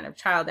what kind of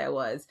child I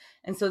was.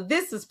 And so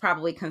this is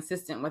probably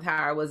consistent with how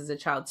I was as a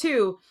child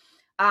too.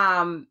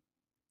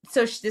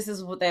 So this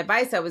is what the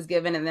advice I was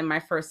given. And then my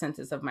first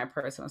sentence of my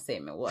personal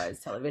statement was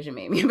television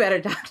made me a better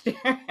doctor.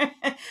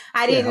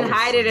 I didn't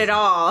hide it at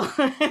all.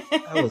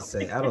 I would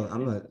say, I don't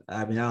know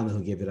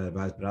who gave you that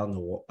advice, but I don't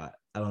know what,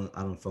 I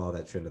don't follow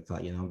that train of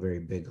thought. You know, I'm very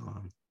big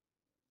on,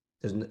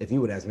 if you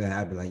would ask me that,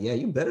 I'd be like, yeah,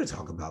 you better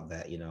talk about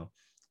that, you know.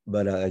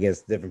 But I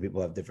guess different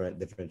people have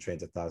different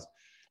trains of thoughts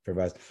for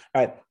advice.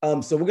 All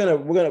right. So we're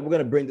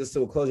gonna bring this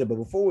to a closure. But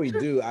before we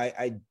do,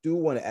 I do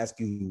want to ask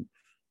you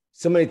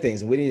so many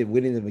things. We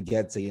didn't even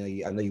get to, you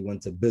know, I know you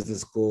went to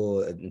business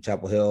school in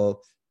Chapel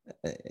Hill.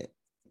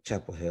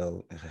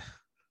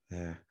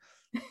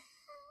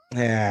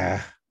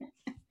 Yeah.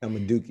 I'm a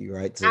Dookie,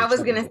 right? So I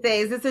was gonna say,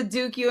 is this a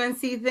Duke UNC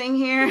thing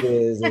here? It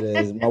is.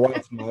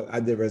 I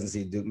did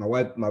residency at Duke.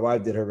 My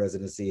wife did her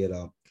residency at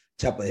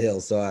Chapel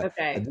Hill. So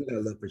I do gotta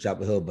look for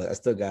Chapel Hill, but I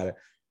still gotta.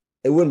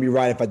 It wouldn't be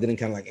right if I didn't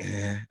kind of like,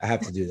 I have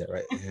to do that,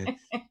 right?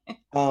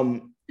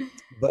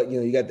 But you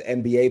know, you got the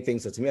MBA thing.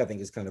 So to me, I think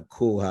it's kind of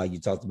cool how you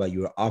talked about you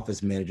were an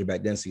office manager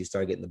back then, so you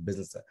started getting the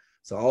business stuff.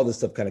 So all this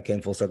stuff kind of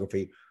came full circle for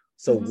you.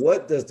 So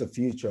what does the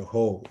future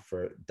hold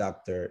for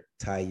Dr.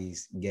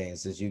 Thais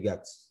Gaines, since you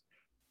got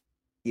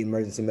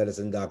emergency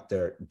medicine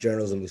doctor,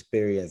 journalism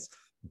experience,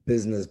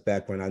 business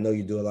background? I know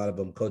you do a lot of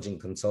them, coaching,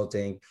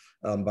 consulting.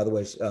 By the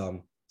way,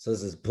 so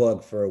this is a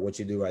plug for what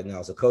you do right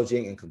now. So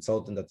coaching and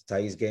consulting, Dr.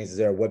 Thais Gaines. Is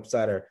there a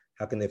website, or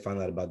how can they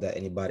find out about that?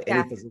 Anybody,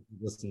 any physician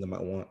listening that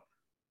might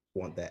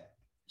want that?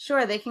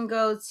 Sure, they can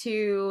go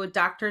to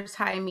Dr.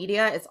 Ty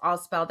Media. It's all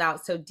spelled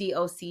out. So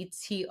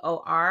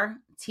DoctorTy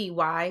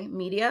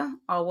Media,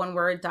 all one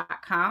word,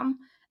 .com.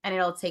 And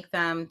it'll take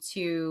them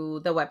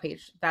to the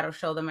webpage that'll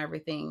show them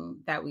everything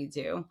that we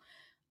do.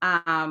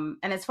 And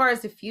as far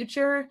as the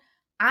future,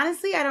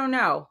 honestly, I don't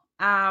know.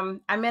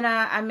 I'm in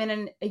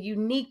a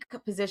unique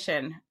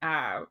position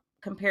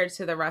compared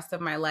to the rest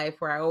of my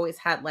life, where I always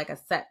had like a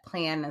set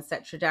plan, a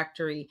set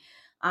trajectory.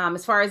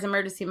 As far as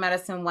emergency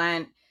medicine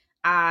went,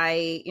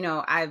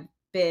 I've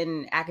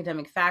been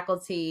academic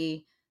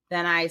faculty.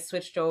 Then I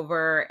switched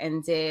over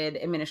and did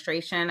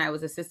administration. I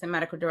was assistant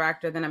medical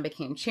director. Then I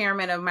became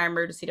chairman of my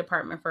emergency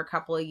department for a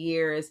couple of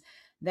years.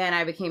 Then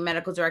I became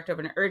medical director of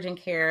an urgent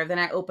care. Then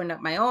I opened up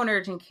my own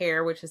urgent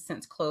care, which has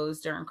since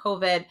closed during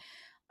COVID.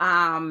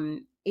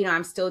 I'm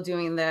still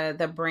doing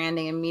the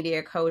branding and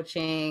media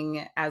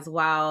coaching as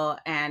well.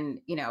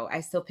 And,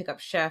 I still pick up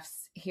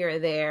shifts here or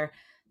there.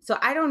 So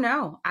I don't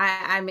know.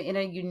 I'm in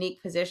a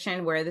unique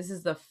position where this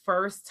is the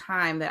first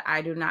time that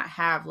I do not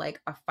have like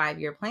a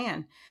 5-year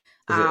plan.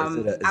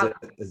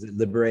 Is it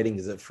liberating?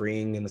 Is it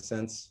freeing in a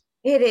sense?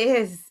 It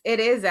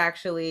is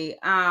actually.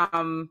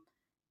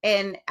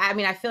 And I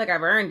mean, I feel like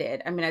I've earned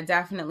it. I mean, I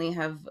definitely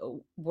have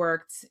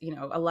worked,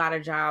 a lot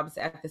of jobs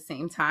at the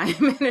same time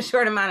in a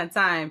short amount of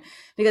time,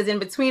 because in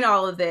between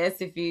all of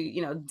this, if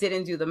you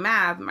didn't do the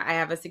math, I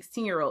have a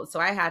 16-year-old. So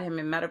I had him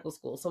in medical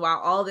school. So while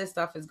all this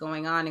stuff is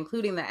going on,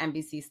 including the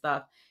NBC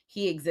stuff,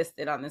 he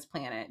existed on this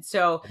planet.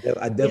 So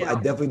I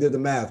definitely did the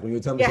math. When you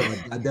were telling me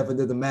something, I definitely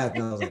did the math.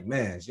 And I was like,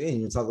 man, she ain't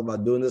even talking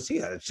about doing this.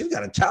 She's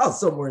got a child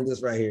somewhere in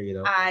this right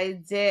here, I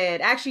did.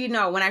 Actually,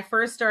 when I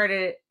first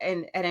started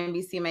at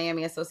NBC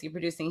Miami associate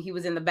producing, he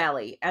was in the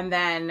belly. And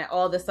then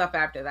all the stuff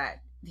after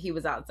that, he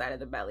was outside of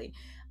the belly.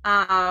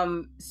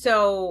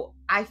 So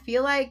I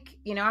feel like,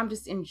 I'm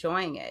just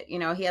enjoying it.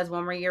 He has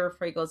one more year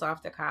before he goes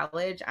off to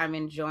college. I'm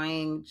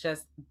enjoying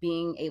just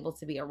being able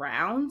to be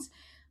around.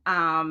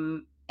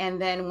 And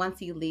then once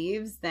he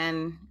leaves,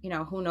 then,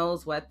 who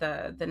knows what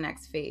the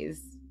next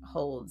phase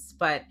holds.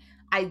 But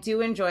I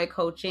do enjoy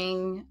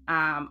coaching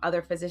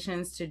other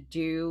physicians to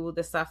do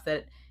the stuff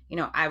that,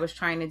 I was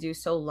trying to do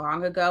so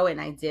long ago.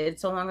 And I did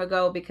so long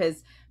ago,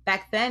 because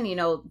back then, you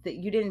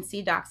didn't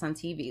see docs on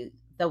TV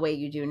the way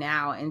you do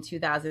now in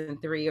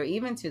 2003 or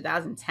even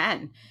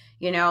 2010.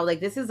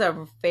 This is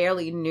a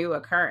fairly new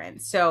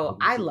occurrence. So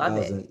I love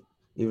it.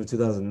 Even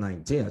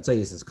 2019, I'll tell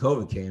you, since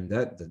COVID came,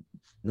 the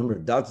number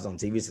of doctors on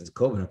TV since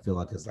COVID, I feel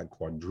like it's like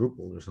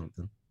quadrupled or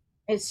something.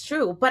 It's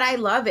true, but I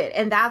love it.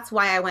 And that's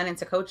why I went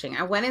into coaching.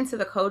 I went into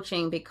the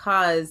coaching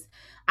because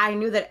I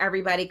knew that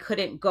everybody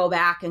couldn't go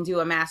back and do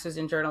a master's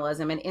in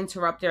journalism and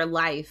interrupt their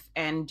life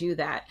and do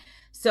that.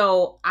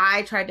 So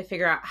I tried to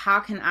figure out how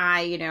can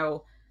I,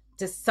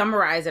 just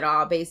summarize it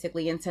all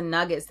basically into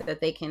nuggets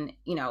that they can,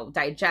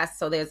 digest.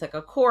 So there's like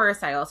a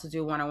course. I also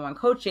do one-on-one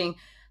coaching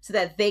so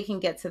that they can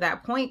get to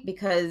that point,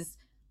 because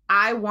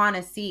I want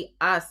to see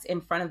us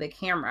in front of the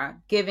camera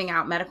giving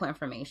out medical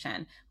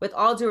information. With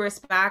all due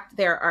respect,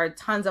 there are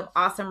tons of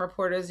awesome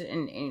reporters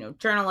and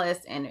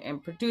journalists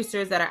and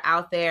producers that are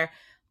out there.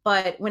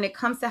 But when it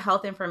comes to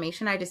health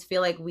information, I just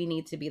feel like we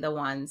need to be the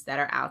ones that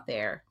are out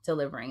there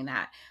delivering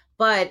that.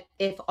 But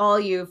if all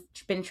you've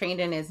been trained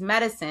in is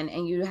medicine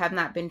and you have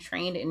not been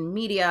trained in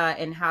media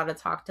and how to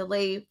talk to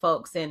lay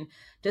folks and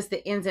just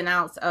the ins and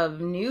outs of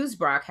news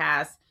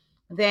broadcasts,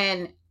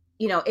 then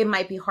it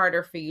might be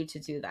harder for you to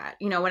do that.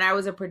 When I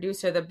was a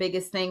producer, the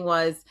biggest thing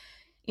was,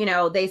 you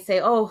know, they say,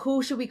 oh,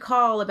 who should we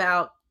call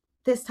about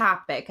this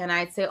topic? And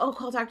I'd say, oh,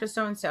 call Dr.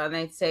 So-and-so. And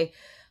they'd say,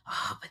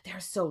 oh, but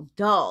they're so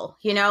dull,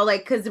 you know,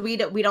 like, cause we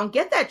don't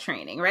get that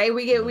training, right?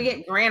 We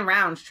get grand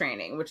rounds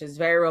training, which is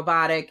very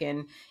robotic.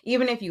 And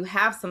even if you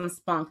have some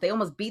spunk, they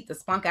almost beat the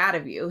spunk out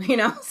of you, you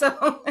know?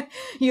 So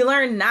you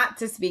learn not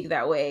to speak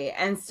that way.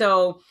 And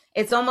so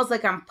it's almost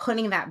like I'm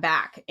putting that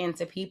back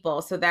into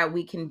people so that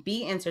we can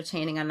be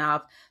entertaining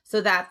enough so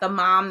that the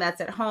mom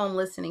that's at home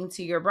listening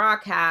to your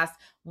broadcast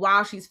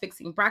while she's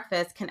fixing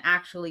breakfast can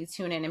actually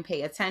tune in and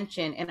pay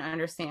attention and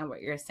understand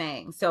what you're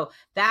saying. So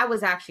that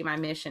was actually my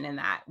mission in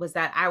that, was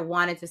that I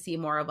wanted to see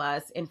more of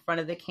us in front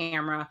of the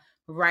camera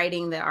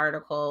writing the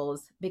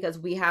articles because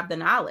we have the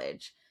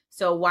knowledge.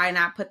 So why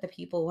not put the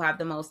people who have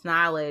the most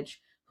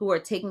knowledge, who are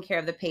taking care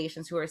of the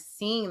patients, who are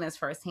seeing this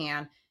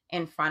firsthand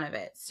in front of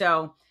it?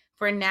 So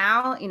for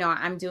now, you know,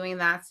 I'm doing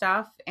that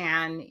stuff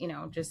and, you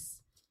know, just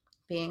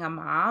being a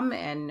mom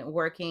and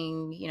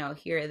working, you know,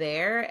 here or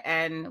there,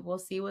 and we'll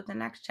see what the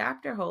next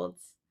chapter holds.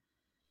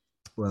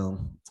 Well,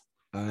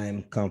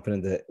 I'm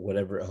confident that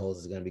whatever it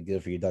holds is going to be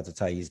good for you, Dr.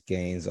 Thais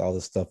Gaines. All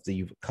the stuff that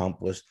you've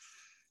accomplished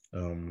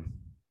is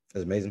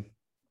amazing.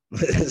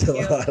 It's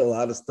a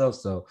lot of stuff.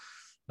 So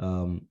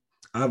I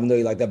don't know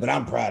you like that, but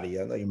I'm proud of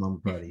you. I know your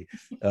mom proud of you.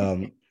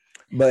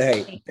 But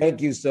hey, thank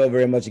you so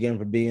very much again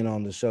for being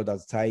on the show,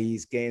 Dr.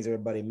 Thais Gaines.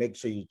 Everybody, make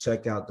sure you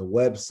check out the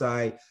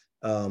website.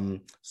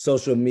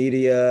 Social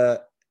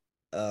media,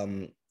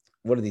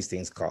 what are these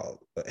things called?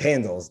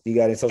 Handles. Do you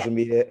got any social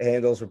media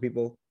handles for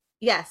people?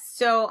 Yes.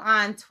 So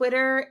on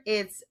Twitter,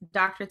 it's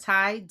Dr.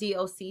 Ty,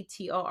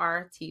 DocTorty.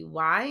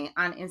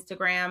 On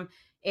Instagram,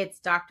 it's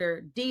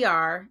Dr.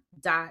 Gaines,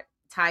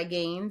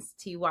 Tygaines.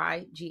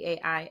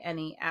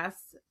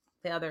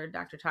 The other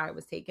Dr. Ty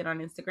was taken on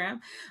Instagram.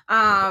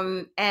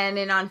 And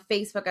then on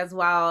Facebook as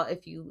well,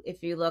 if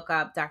you look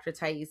up Dr.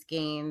 Thais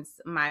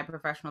Gaines, my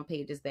professional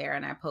page is there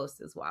and I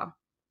post as well.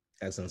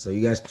 Excellent. So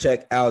you guys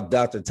check out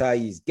Dr.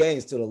 Thais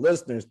Gaines. To the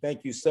listeners,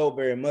 thank you so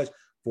very much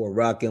for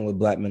rocking with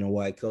Black Men in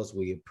White Coats.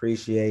 We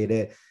appreciate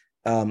it.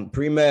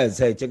 Pre-meds,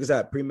 hey, check us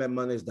out,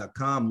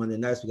 premedmondays.com. Monday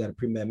nights, we got a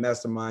pre-med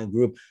mastermind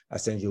group. I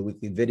send you a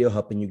weekly video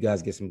helping you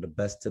guys get some of the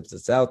best tips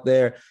that's out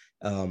there.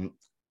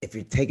 If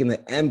you're taking the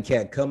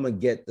MCAT, come and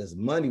get this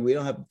money. We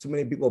don't have too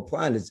many people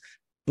applying. It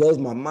blows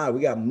my mind.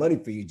 We got money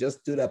for you.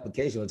 Just do the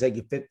application. It'll take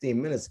you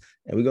 15 minutes,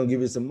 and we're gonna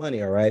give you some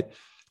money. All right.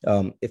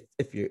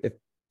 If you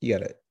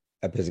gotta,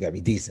 application gotta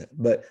be decent,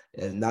 but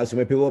not so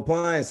many people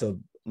applying. So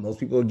most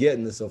people are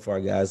getting this so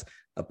far, guys.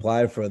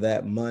 Apply for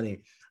that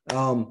money.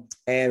 And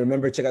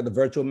remember, check out the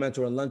virtual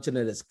mentor and luncheon.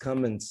 It is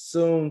coming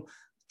soon.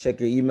 Check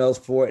your emails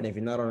for it. And if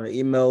you're not on our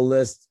email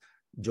list,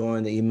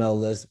 join the email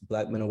list,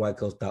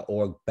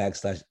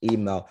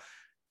 blackmenandwhitecoats.org/email.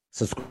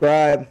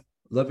 Subscribe.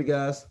 Love you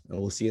guys, and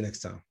we'll see you next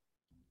time.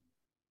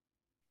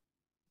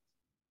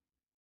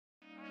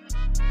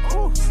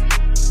 Ooh,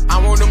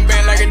 I want them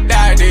band like a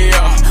daddy,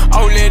 yeah.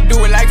 Only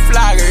do it like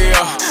Flagger,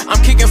 yeah.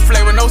 I'm kicking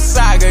flavor, no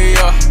saga,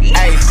 yeah.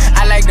 Hey,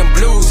 I like them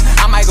blues.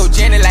 I might go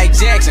Janet like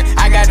Jackson.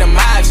 I got them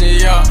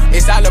options, yeah.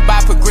 It's all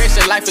about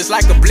progression. Life is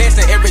like a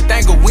blessing.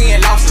 Everything a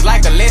win, loss is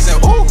like a lesson.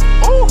 Ooh,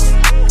 ooh.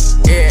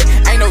 Yeah,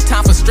 ain't no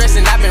time for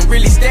stressing, I've been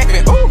really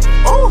stepping. Ooh.